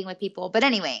relating with people. But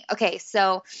anyway, okay.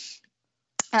 So,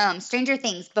 Stranger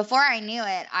Things, before I knew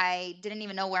it, I didn't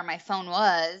even know where my phone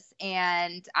was.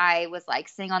 And I was like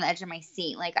sitting on the edge of my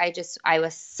seat. Like I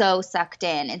was so sucked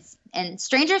in. And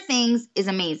Stranger Things is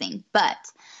amazing. But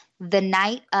The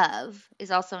Night Of is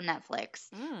also Netflix.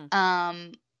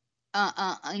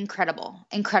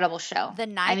 Incredible show. The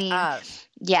Night Of.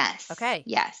 Yes. Okay.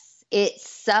 Yes. It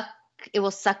sucked it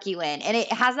will suck you in, and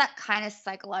it has that kind of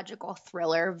psychological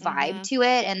thriller vibe to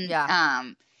it.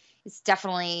 And it's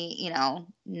definitely,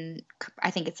 I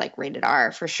think it's like rated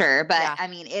R for sure, but I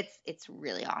mean, it's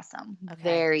really awesome. Okay.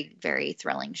 Very, very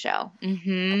thrilling show.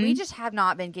 Mm-hmm. We just have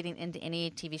not been getting into any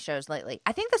TV shows lately.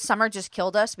 I think the summer just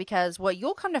killed us because what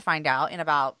you'll come to find out in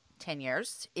about 10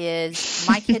 years is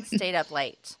my kids stayed up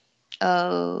late.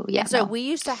 Oh, yeah. And so we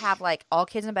used to have like all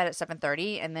kids in bed at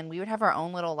 7:30, and then we would have our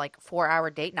own little like 4-hour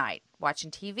date night,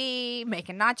 watching TV,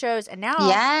 making nachos. And now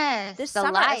this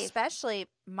summer, especially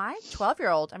my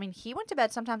 12-year-old, I mean, he went to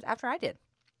bed sometimes after I did.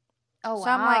 Oh, wow. So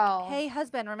I'm like, hey,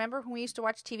 husband, remember when we used to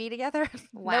watch TV together?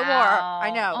 Wow. No more.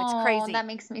 I know. It's crazy. That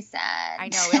makes me sad. I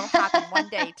know. It'll happen one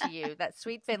day to you. That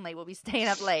sweet Finley will be staying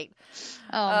up late.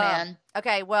 Oh, man.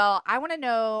 Okay. Well, I want to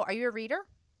know, are you a reader?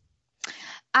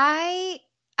 I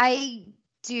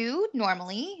do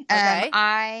normally.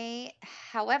 Okay.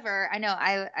 However, I know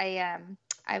I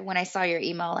when I saw your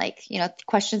email, like,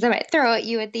 questions I might throw at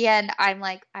you at the end, I'm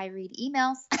like, I read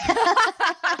emails.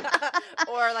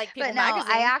 Or like People But no,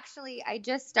 Magazine. I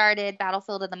just started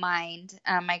Battlefield of the Mind.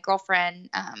 My girlfriend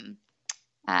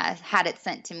had it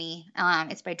sent to me.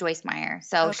 It's by Joyce Meyer.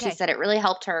 So she said it really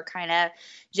helped her kind of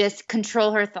just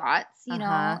control her thoughts, you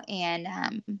know, and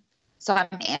so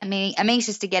I'm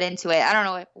anxious to get into it. I don't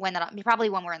know when probably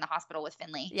when we're in the hospital with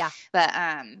Finley. Yeah. But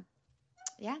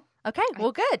yeah. Okay.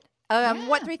 Well, good.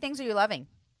 What 3 things are you loving?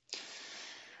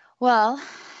 Well,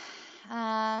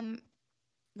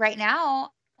 right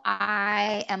now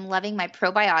I am loving my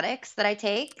probiotics that I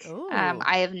take.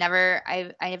 I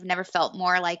have never felt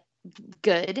more like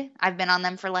good. I've been on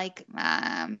them for like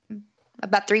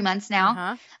about 3 months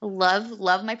now.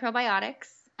 Love my probiotics.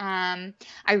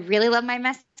 I really love my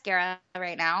mascara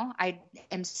right now. I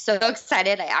am so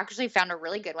excited. I actually found a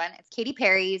really good one. It's Katy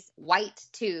Perry's white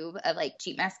tube of like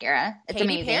cheap mascara. It's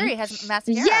amazing. Katy Perry has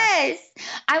mascara. Yes.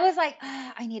 I was like,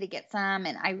 I need to get some,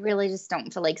 and I really just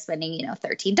don't feel like spending,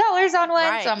 $13 on one.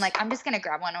 Right. So I'm like, I'm just going to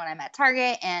grab one when I'm at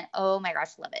Target, and oh my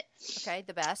gosh, love it. Okay,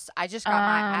 the best. I just got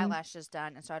my eyelashes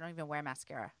done, and so I don't even wear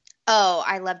mascara. Oh,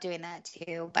 I love doing that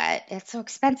too, but it's so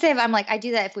expensive. I'm like, I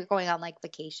do that if we're going on like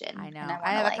vacation. I know. And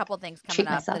I have a couple things coming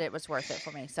up myself. that it was worth it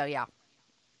for me. So yeah.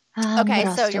 Okay,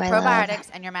 so your probiotics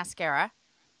and your mascara.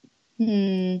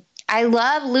 I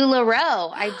love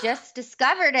LuLaRoe. I just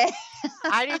discovered it.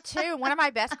 I do too. One of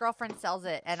my best girlfriends sells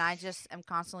it, and I just am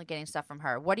constantly getting stuff from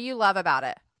her. What do you love about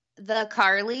it? The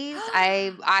Carlys.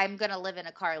 I'm going to live in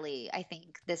a Carly, I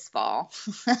think, this fall.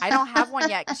 I don't have one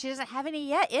yet because she doesn't have any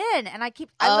yet in. And I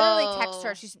literally text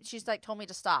her. She's like told me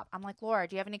to stop. I'm like, Laura,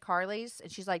 do you have any Carlys?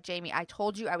 And she's like, Jamie, I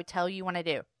told you I would tell you when I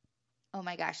do. Oh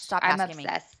my gosh. Stop I'm asking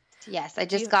obsessed. Yes, I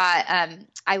just got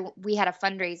we had a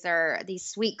fundraiser. These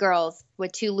sweet girls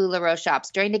with 2 LuLaRoe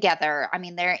shops joined together. I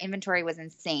mean, their inventory was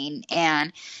insane,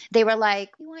 and they were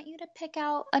like, "We want you to pick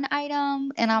out an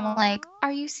item," and I'm like,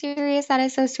 "Are you serious? That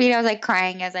is so sweet." I was like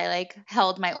crying as I like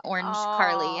held my orange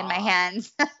Carly in my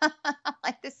hands. I'm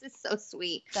like, this is so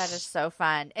sweet. That is so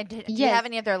fun. And do you have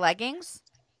any of their leggings?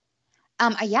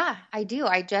 Yeah, I do.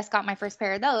 I just got my first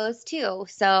pair of those too.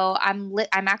 So I'm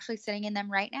actually sitting in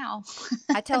them right now.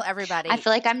 I tell everybody. I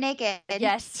feel like I'm naked.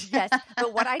 Yes.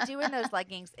 But what I do in those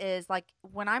leggings is like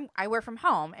when I work from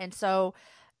home. And so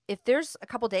if there's a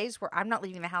couple days where I'm not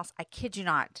leaving the house, I kid you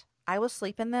not, I will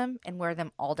sleep in them and wear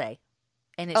them all day.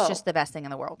 And it's just the best thing in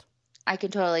the world. I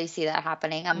can totally see that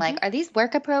happening. I'm like, are these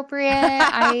work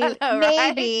appropriate?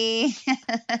 Maybe.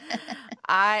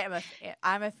 I'm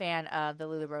a fan of the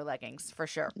LuLaRoe leggings for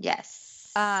sure.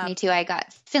 Yes. Me too. I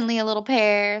got Finley a little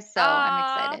pair, so I'm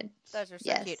excited. Those are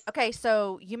so cute. Okay,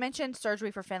 so you mentioned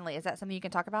surgery for Finley. Is that something you can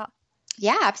talk about?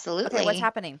 Yeah, absolutely. Okay, what's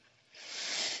happening?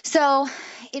 So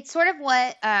it's sort of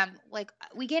what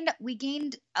we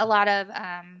gained a lot of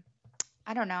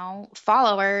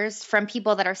followers from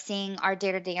people that are seeing our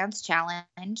Dare to Dance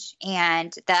challenge.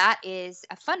 And that is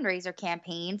a fundraiser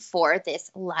campaign for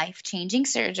this life-changing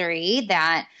surgery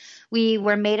that we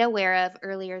were made aware of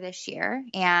earlier this year.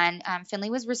 And Finley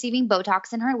was receiving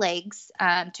Botox in her legs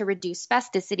to reduce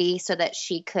spasticity so that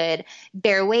she could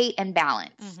bear weight and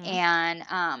balance. And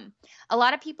a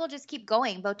lot of people just keep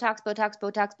going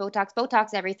Botox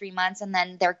every 3 months. And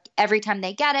then every time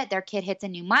they get it, their kid hits a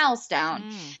new milestone.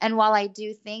 And while I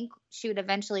do think she would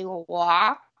eventually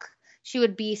walk, she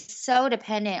would be so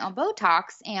dependent on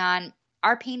Botox. And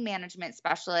our pain management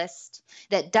specialist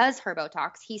that does her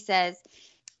Botox, he says,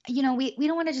 we don't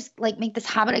want to just like make this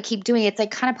habit of keep doing it. It's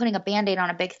like kind of putting a Band-Aid on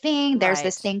a big thing. There's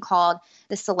this thing called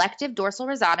the selective dorsal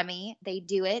rhizotomy. They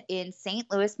do it in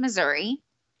St. Louis, Missouri.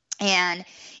 And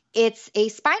it's a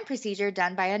spine procedure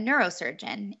done by a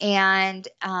neurosurgeon, and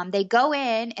they go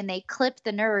in and they clip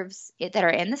the nerves that are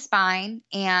in the spine,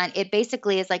 and it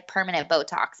basically is like permanent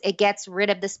Botox. It gets rid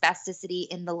of the spasticity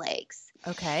in the legs.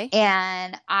 Okay.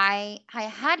 And I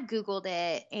had Googled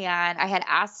it, and I had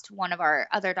asked one of our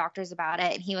other doctors about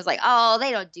it, and he was like, oh,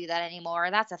 they don't do that anymore.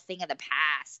 That's a thing of the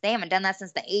past. They haven't done that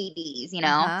since the 80s, you know?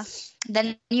 Uh-huh.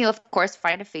 Then you, of course,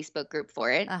 find a Facebook group for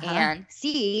it and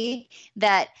see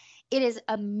that it is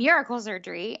a miracle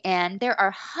surgery, and there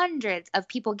are hundreds of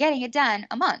people getting it done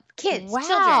a month, kids,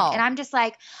 children. And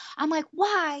I'm like,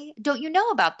 why don't you know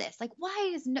about this? Like,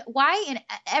 why in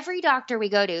every doctor we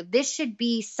go to, this should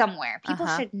be somewhere. People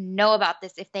should know about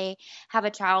this if they have a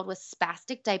child with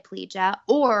spastic diplegia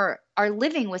or are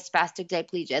living with spastic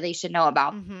diplegia. They should know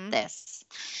about this.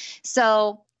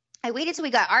 So I waited till we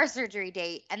got our surgery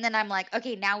date, and then I'm like,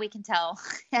 okay, now we can tell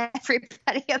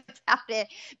everybody about it,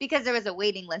 because there was a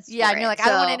waiting list. Yeah, and you're like, I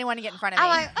don't want anyone to get in front of me. I'm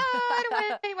like, I don't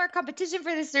want any more competition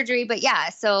for this surgery. But yeah,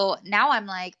 so now I'm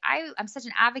like, I'm such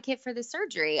an advocate for the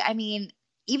surgery. I mean,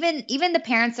 even the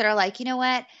parents that are like, you know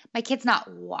what, my kid's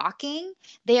not walking,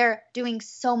 they're doing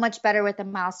so much better with the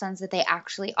milestones that they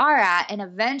actually are at, and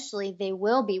eventually they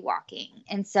will be walking.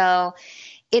 And so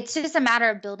it's just a matter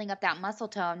of building up that muscle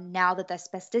tone now that the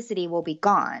spasticity will be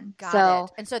gone. Got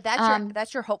it. And so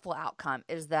that's your hopeful outcome,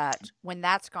 is that when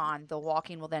that's gone, the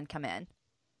walking will then come in.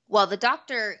 Well, the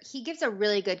doctor, he gives a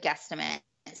really good guesstimate.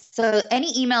 So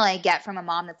any email I get from a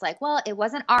mom that's like, well, it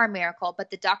wasn't our miracle,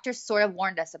 but the doctor sort of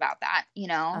warned us about that, you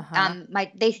know.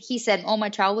 He said, oh, my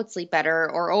child would sleep better,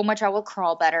 or oh, my child would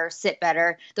crawl better, sit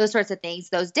better, those sorts of things.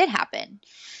 Those did happen.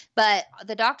 But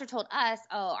the doctor told us,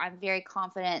 oh, I'm very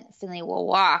confident Finley will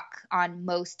walk on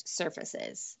most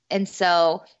surfaces. And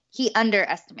so he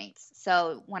underestimates.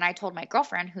 So when I told my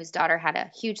girlfriend, whose daughter had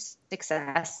a huge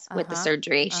success with the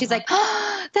surgery, she's like,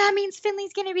 oh, that means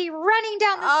Finley's going to be running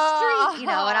down the street, you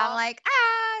know. And I'm like,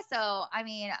 So, I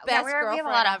mean, we have a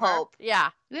lot of hope. Yeah.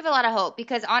 We have a lot of hope,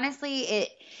 because honestly,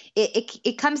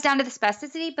 it comes down to the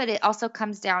spasticity, but it also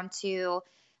comes down to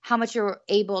how much you're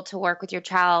able to work with your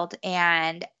child.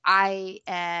 And I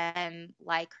am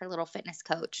like her little fitness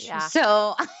coach. Yeah.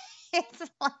 So it's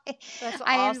like,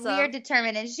 we are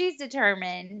determined, and she's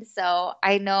determined. So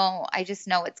I just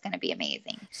know it's going to be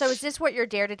amazing. So is this what your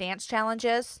Dare to Dance challenge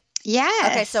is?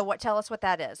 Yes. Okay. So tell us what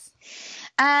that is.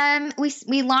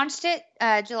 We launched it,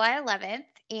 July 11th.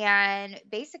 And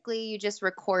basically, you just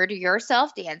record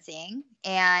yourself dancing,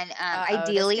 and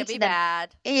ideally, this could be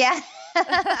bad. Yeah,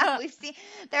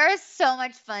 there are so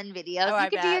much fun videos. You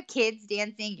can do your kids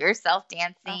dancing, yourself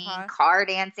dancing, car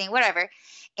dancing, whatever.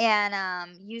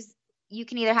 And you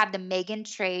can either have the Meghan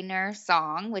Trainor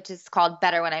song, which is called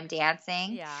 "Better When I'm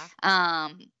Dancing." Yeah.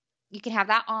 You can have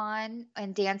that on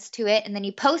and dance to it, and then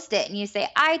you post it and you say,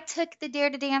 I took the Dare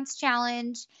to Dance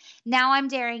challenge. Now I'm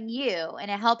daring you. And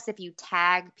it helps if you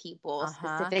tag people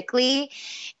specifically,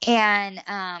 and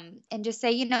just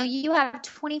say, you know, you have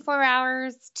 24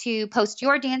 hours to post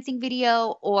your dancing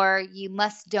video, or you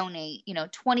must donate, you know,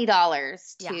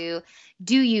 $20 to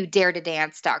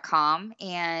doyoudaretodance.com.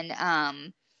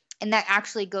 And that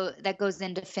actually goes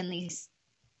into Finley's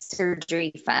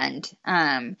surgery fund.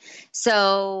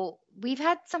 So we've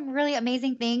had some really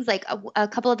amazing things, like a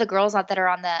couple of the girls that are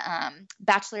on the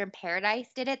Bachelor in Paradise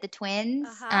did it, the twins,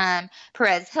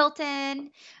 Perez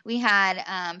Hilton. We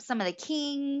had some of the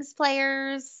Kings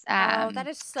players. That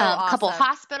is so awesome. A couple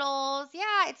hospitals.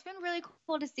 Yeah, it's been really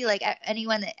cool to see like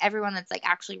everyone that's like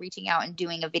actually reaching out and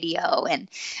doing a video, and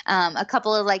a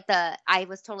couple of like I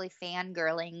was totally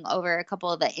fangirling over a couple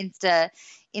of the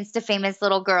Insta famous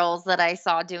little girls that I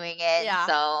saw doing it. Yeah.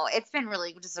 So it's been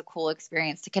really just a cool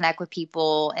experience to connect with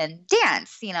people and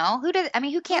dance, you know. Who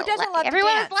can't love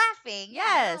everyone dance? Is laughing.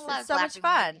 Yes, it's so much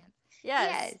fun.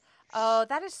 Yes. Oh,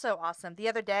 that is so awesome. The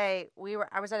other day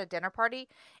I was at a dinner party,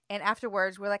 and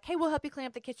afterwards we're like, hey, we'll help you clean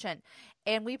up the kitchen.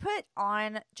 And we put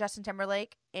on Justin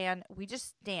Timberlake, and we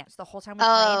just danced the whole time we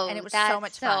cleaned, and it was so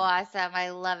much fun. That's so awesome. I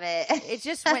love it. It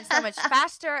just went so much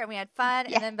faster, and we had fun.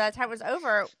 Yeah. And then by the time it was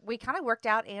over, we kind of worked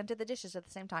out and did the dishes at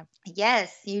the same time.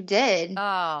 Yes, you did.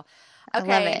 Oh,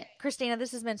 okay. I love it. Christina,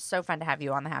 this has been so fun to have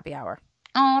you on the Happy Hour.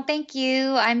 Oh, thank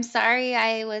you. I'm sorry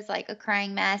I was like a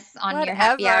crying mess on your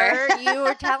happy hour. You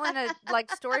were telling a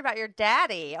story about your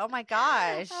daddy. Oh my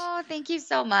gosh. Oh, thank you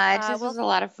so much. This was a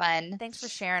lot of fun. Thanks for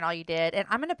sharing all you did. And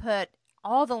I'm going to put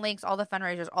all the links, all the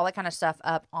fundraisers, all that kind of stuff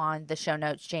up on the show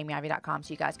notes, jamieivey.com,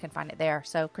 so you guys can find it there.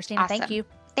 So Christina, awesome. Thank you.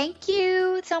 Thank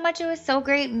you so much. It was so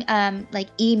great,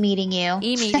 e-meeting you.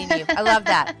 E-meeting you. I love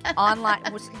that. Online.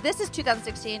 This is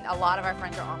 2016. A lot of our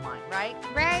friends are online, right?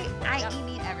 Right. I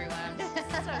e-meet everyone.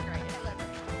 So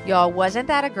great. Y'all, wasn't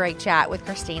that a great chat with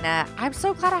Christina? I'm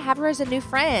so glad I have her as a new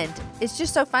friend. It's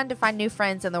just so fun to find new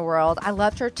friends in the world. I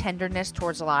loved her tenderness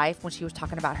towards life when she was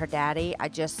talking about her daddy. I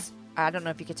don't know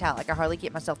if you could tell, like I hardly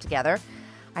get myself together.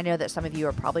 I know that some of you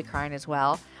are probably crying as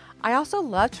well. I also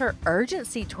loved her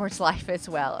urgency towards life as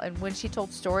well. And when she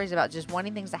told stories about just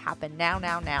wanting things to happen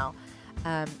now.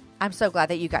 I'm so glad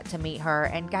that you got to meet her.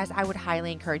 And guys, I would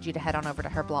highly encourage you to head on over to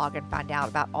her blog and find out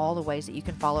about all the ways that you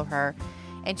can follow her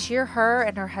and cheer her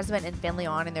and her husband and Finley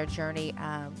on in their journey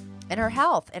and her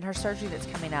health and her surgery that's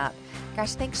coming up.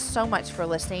 Guys, thanks so much for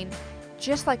listening.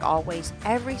 Just like always,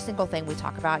 every single thing we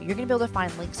talk about, you're going to be able to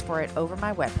find links for it over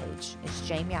my webpage. It's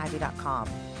jamieivey.com.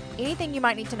 Anything you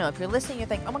might need to know. If you're listening, you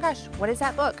think, oh my gosh, what is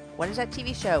that book? What is that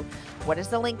TV show? What is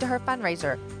the link to her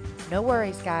fundraiser? No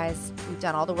worries, guys. We've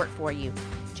done all the work for you.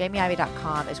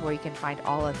 jamieivey.com is where you can find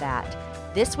all of that.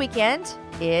 This weekend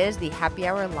is the Happy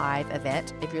Hour Live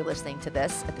event. If you're listening to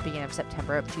this at the beginning of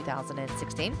September of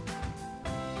 2016,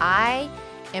 I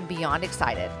am beyond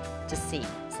excited to see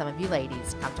some of you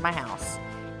ladies come to my house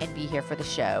and be here for the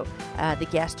show. The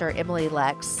guests are Emily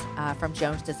Lex from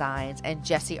Jones Designs and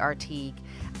Jessie Artigue.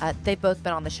 They've both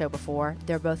been on the show before.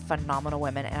 They're both phenomenal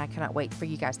women, and I cannot wait for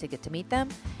you guys to get to meet them.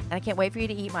 And I can't wait for you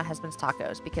to eat my husband's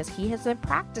tacos because he has been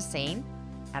practicing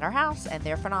at our house, and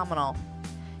they're phenomenal.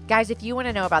 Guys, if you want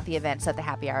to know about the events that the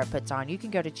Happy Hour puts on, you can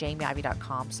go to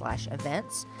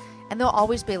jamieivey.com/events, and they'll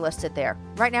always be listed there.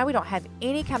 Right now, we don't have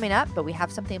any coming up, but we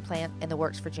have something planned in the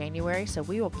works for January, so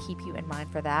we will keep you in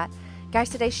mind for that. Guys,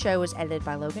 today's show is edited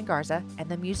by Logan Garza, and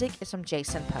the music is from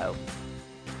Jason Poe.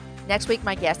 Next week,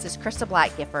 my guest is Krista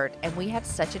Black-Gifford, and we had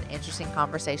such an interesting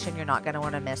conversation. You're not going to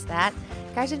want to miss that.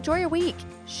 Guys, enjoy your week.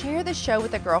 Share the show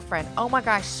with a girlfriend. Oh my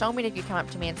gosh, so many of you come up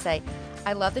to me and say,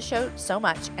 I love the show so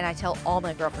much, and I tell all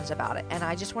my girlfriends about it. And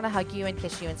I just want to hug you and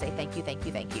kiss you and say thank you, thank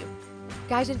you, thank you.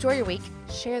 Guys, enjoy your week.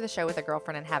 Share the show with a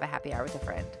girlfriend and have a happy hour with a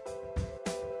friend.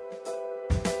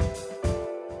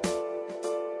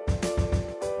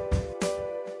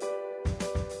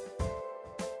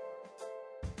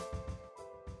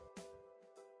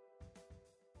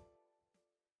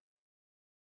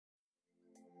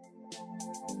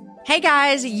 Hey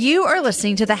guys, you are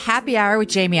listening to the Happy Hour with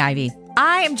Jamie Ivey.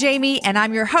 I am Jamie, and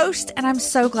I'm your host, and I'm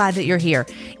so glad that you're here.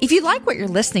 If you like what you're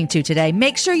listening to today,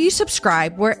 make sure you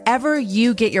subscribe wherever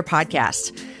you get your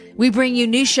podcasts. We bring you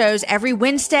new shows every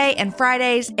Wednesday and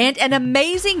Fridays, and an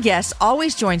amazing guest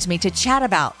always joins me to chat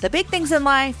about the big things in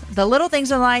life, the little things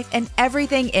in life, and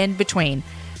everything in between.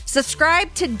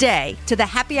 Subscribe today to the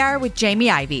Happy Hour with Jamie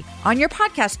Ivey on your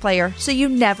podcast player so you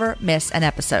never miss an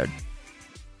episode.